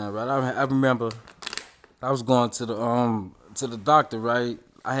one time, right? I remember I was going to the doctor, right?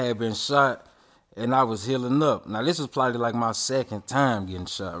 I had been shot and I was healing up. Now this was probably like my second time getting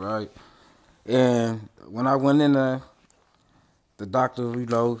shot, right? And when I went in there, the doctor, you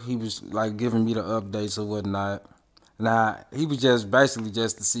know, he was like giving me the updates or whatnot. Now, he was just basically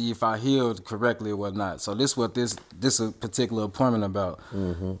just to see if I healed correctly or whatnot. So this what this a particular appointment about.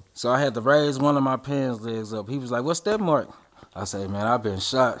 So I had to raise one of my pants legs up. He was like, "What's that, Mark?" I say, "Man, I've been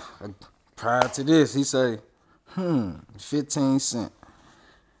shot prior to this." He say, 15 cents.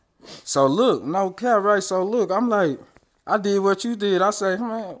 So look, no cap, right? So look, I'm like, I did what you did. I say,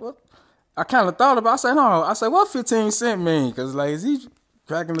 man, what? I kind of thought about it. I said, no. I said, what 15 cent mean? Because, like, is he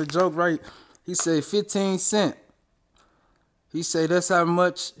cracking the joke, right? He said, 15 cent. He said, that's how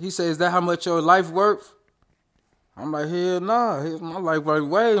much. He said, is that how much your life worth? I'm like, hell nah. My life worth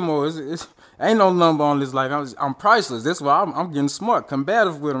way more. It's ain't no number on this. Like, I'm priceless. That's why I'm getting smart,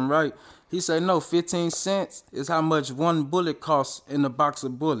 combative with him, right? He said, no, 15 cents is how much one bullet costs in a box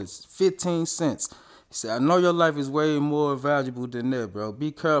of bullets. 15 cents. He said, I know your life is way more valuable than that, bro.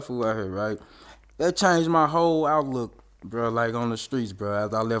 Be careful out here, right? That changed my whole outlook, bro, like on the streets, bro,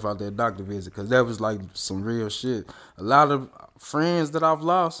 after I left out that doctor visit, because that was like some real shit. A lot of friends that I've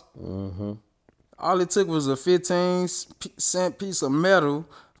lost, all it took was a 15-cent piece of metal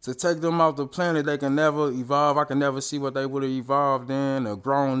to take them off the planet. They can never evolve. I can never see what they would have evolved in or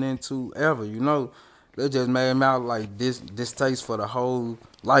grown into ever, you know. They just made them out like distaste for the whole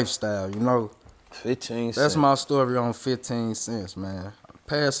lifestyle, you know. 15 cents. That's my story on 15 cents, man.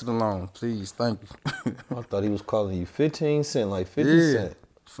 Pass it along, please. Thank you. I thought he was calling you 15 cent, like 50 cent.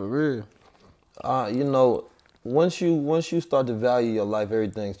 For real. You know, once you start to value your life,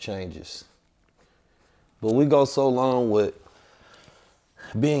 everything changes. But we go so long with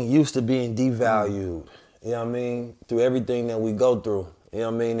being used to being devalued, you know what I mean, through everything that we go through, you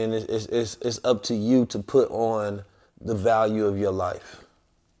know what I mean, and it's up to you to put on the value of your life.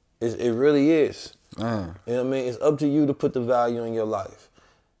 It really is. Man. You know what I mean? It's up to you to put the value in your life.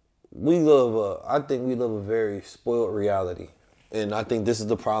 I think we live a very spoiled reality, and I think this is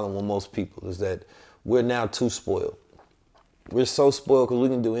the problem with most people, is that we're now too spoiled. We're so spoiled because we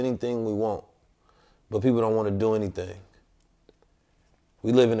can do anything we want, but people don't want to do anything.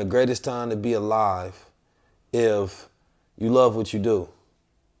 We live in the greatest time to be alive if you love what you do.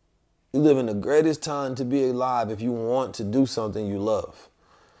 You live in the greatest time to be alive if you want to do something you love,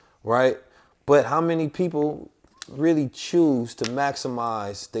 right? But how many people really choose to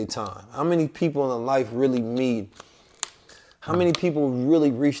maximize their time? How many people in life really meet? How many people really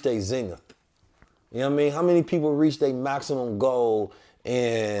reach their zenith? You know what I mean? How many people reach their maximum goal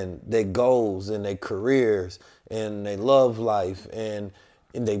and their goals and their careers and their love life and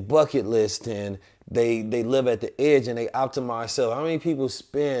in their bucket list, and they live at the edge and they optimize self? How many people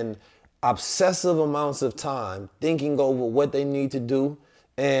spend obsessive amounts of time thinking over what they need to do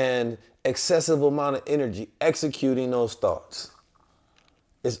and excessive amount of energy executing those thoughts?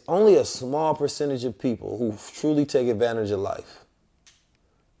 It's only a small percentage of people who truly take advantage of life.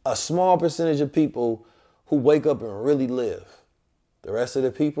 A small percentage of people who wake up and really live. The rest of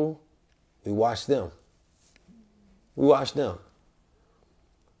the people, we watch them. We watch them.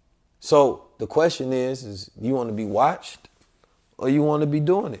 So the question is you want to be watched or you want to be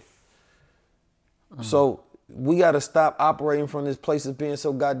doing it? So we got to stop operating from this place of being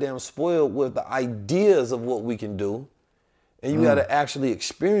so goddamn spoiled with the ideas of what we can do, and you got to actually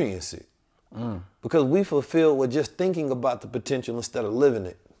experience it. Because we fulfill with just thinking about the potential instead of living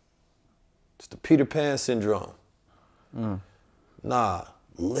it. It's the Peter Pan syndrome. Nah,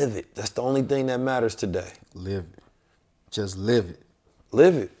 live it. That's the only thing that matters today. Live it. Just live it.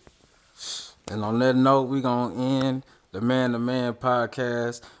 Live it. And on that note, we're going to end the Man to Man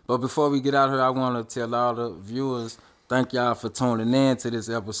podcast. But before we get out here, I want to tell all the viewers, thank y'all for tuning in to this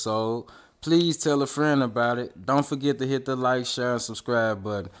episode. Please tell a friend about it. Don't forget to hit the like, share, and subscribe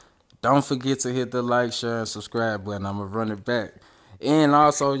button. Don't forget to hit the like, share, and subscribe button. I'm going to run it back. And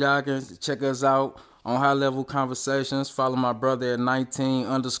also, y'all can check us out on High Level Conversations. Follow my brother at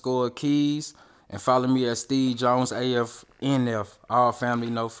 19_keys. And follow me at Steve Jones, AFNF. All family,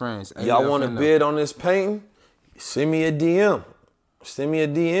 no friends. Y'all want to bid on this painting? Send me a DM. Send me a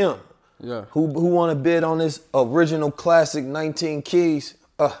DM. Yeah. Who want to bid on this original classic 19 keys?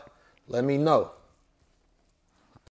 Let me know.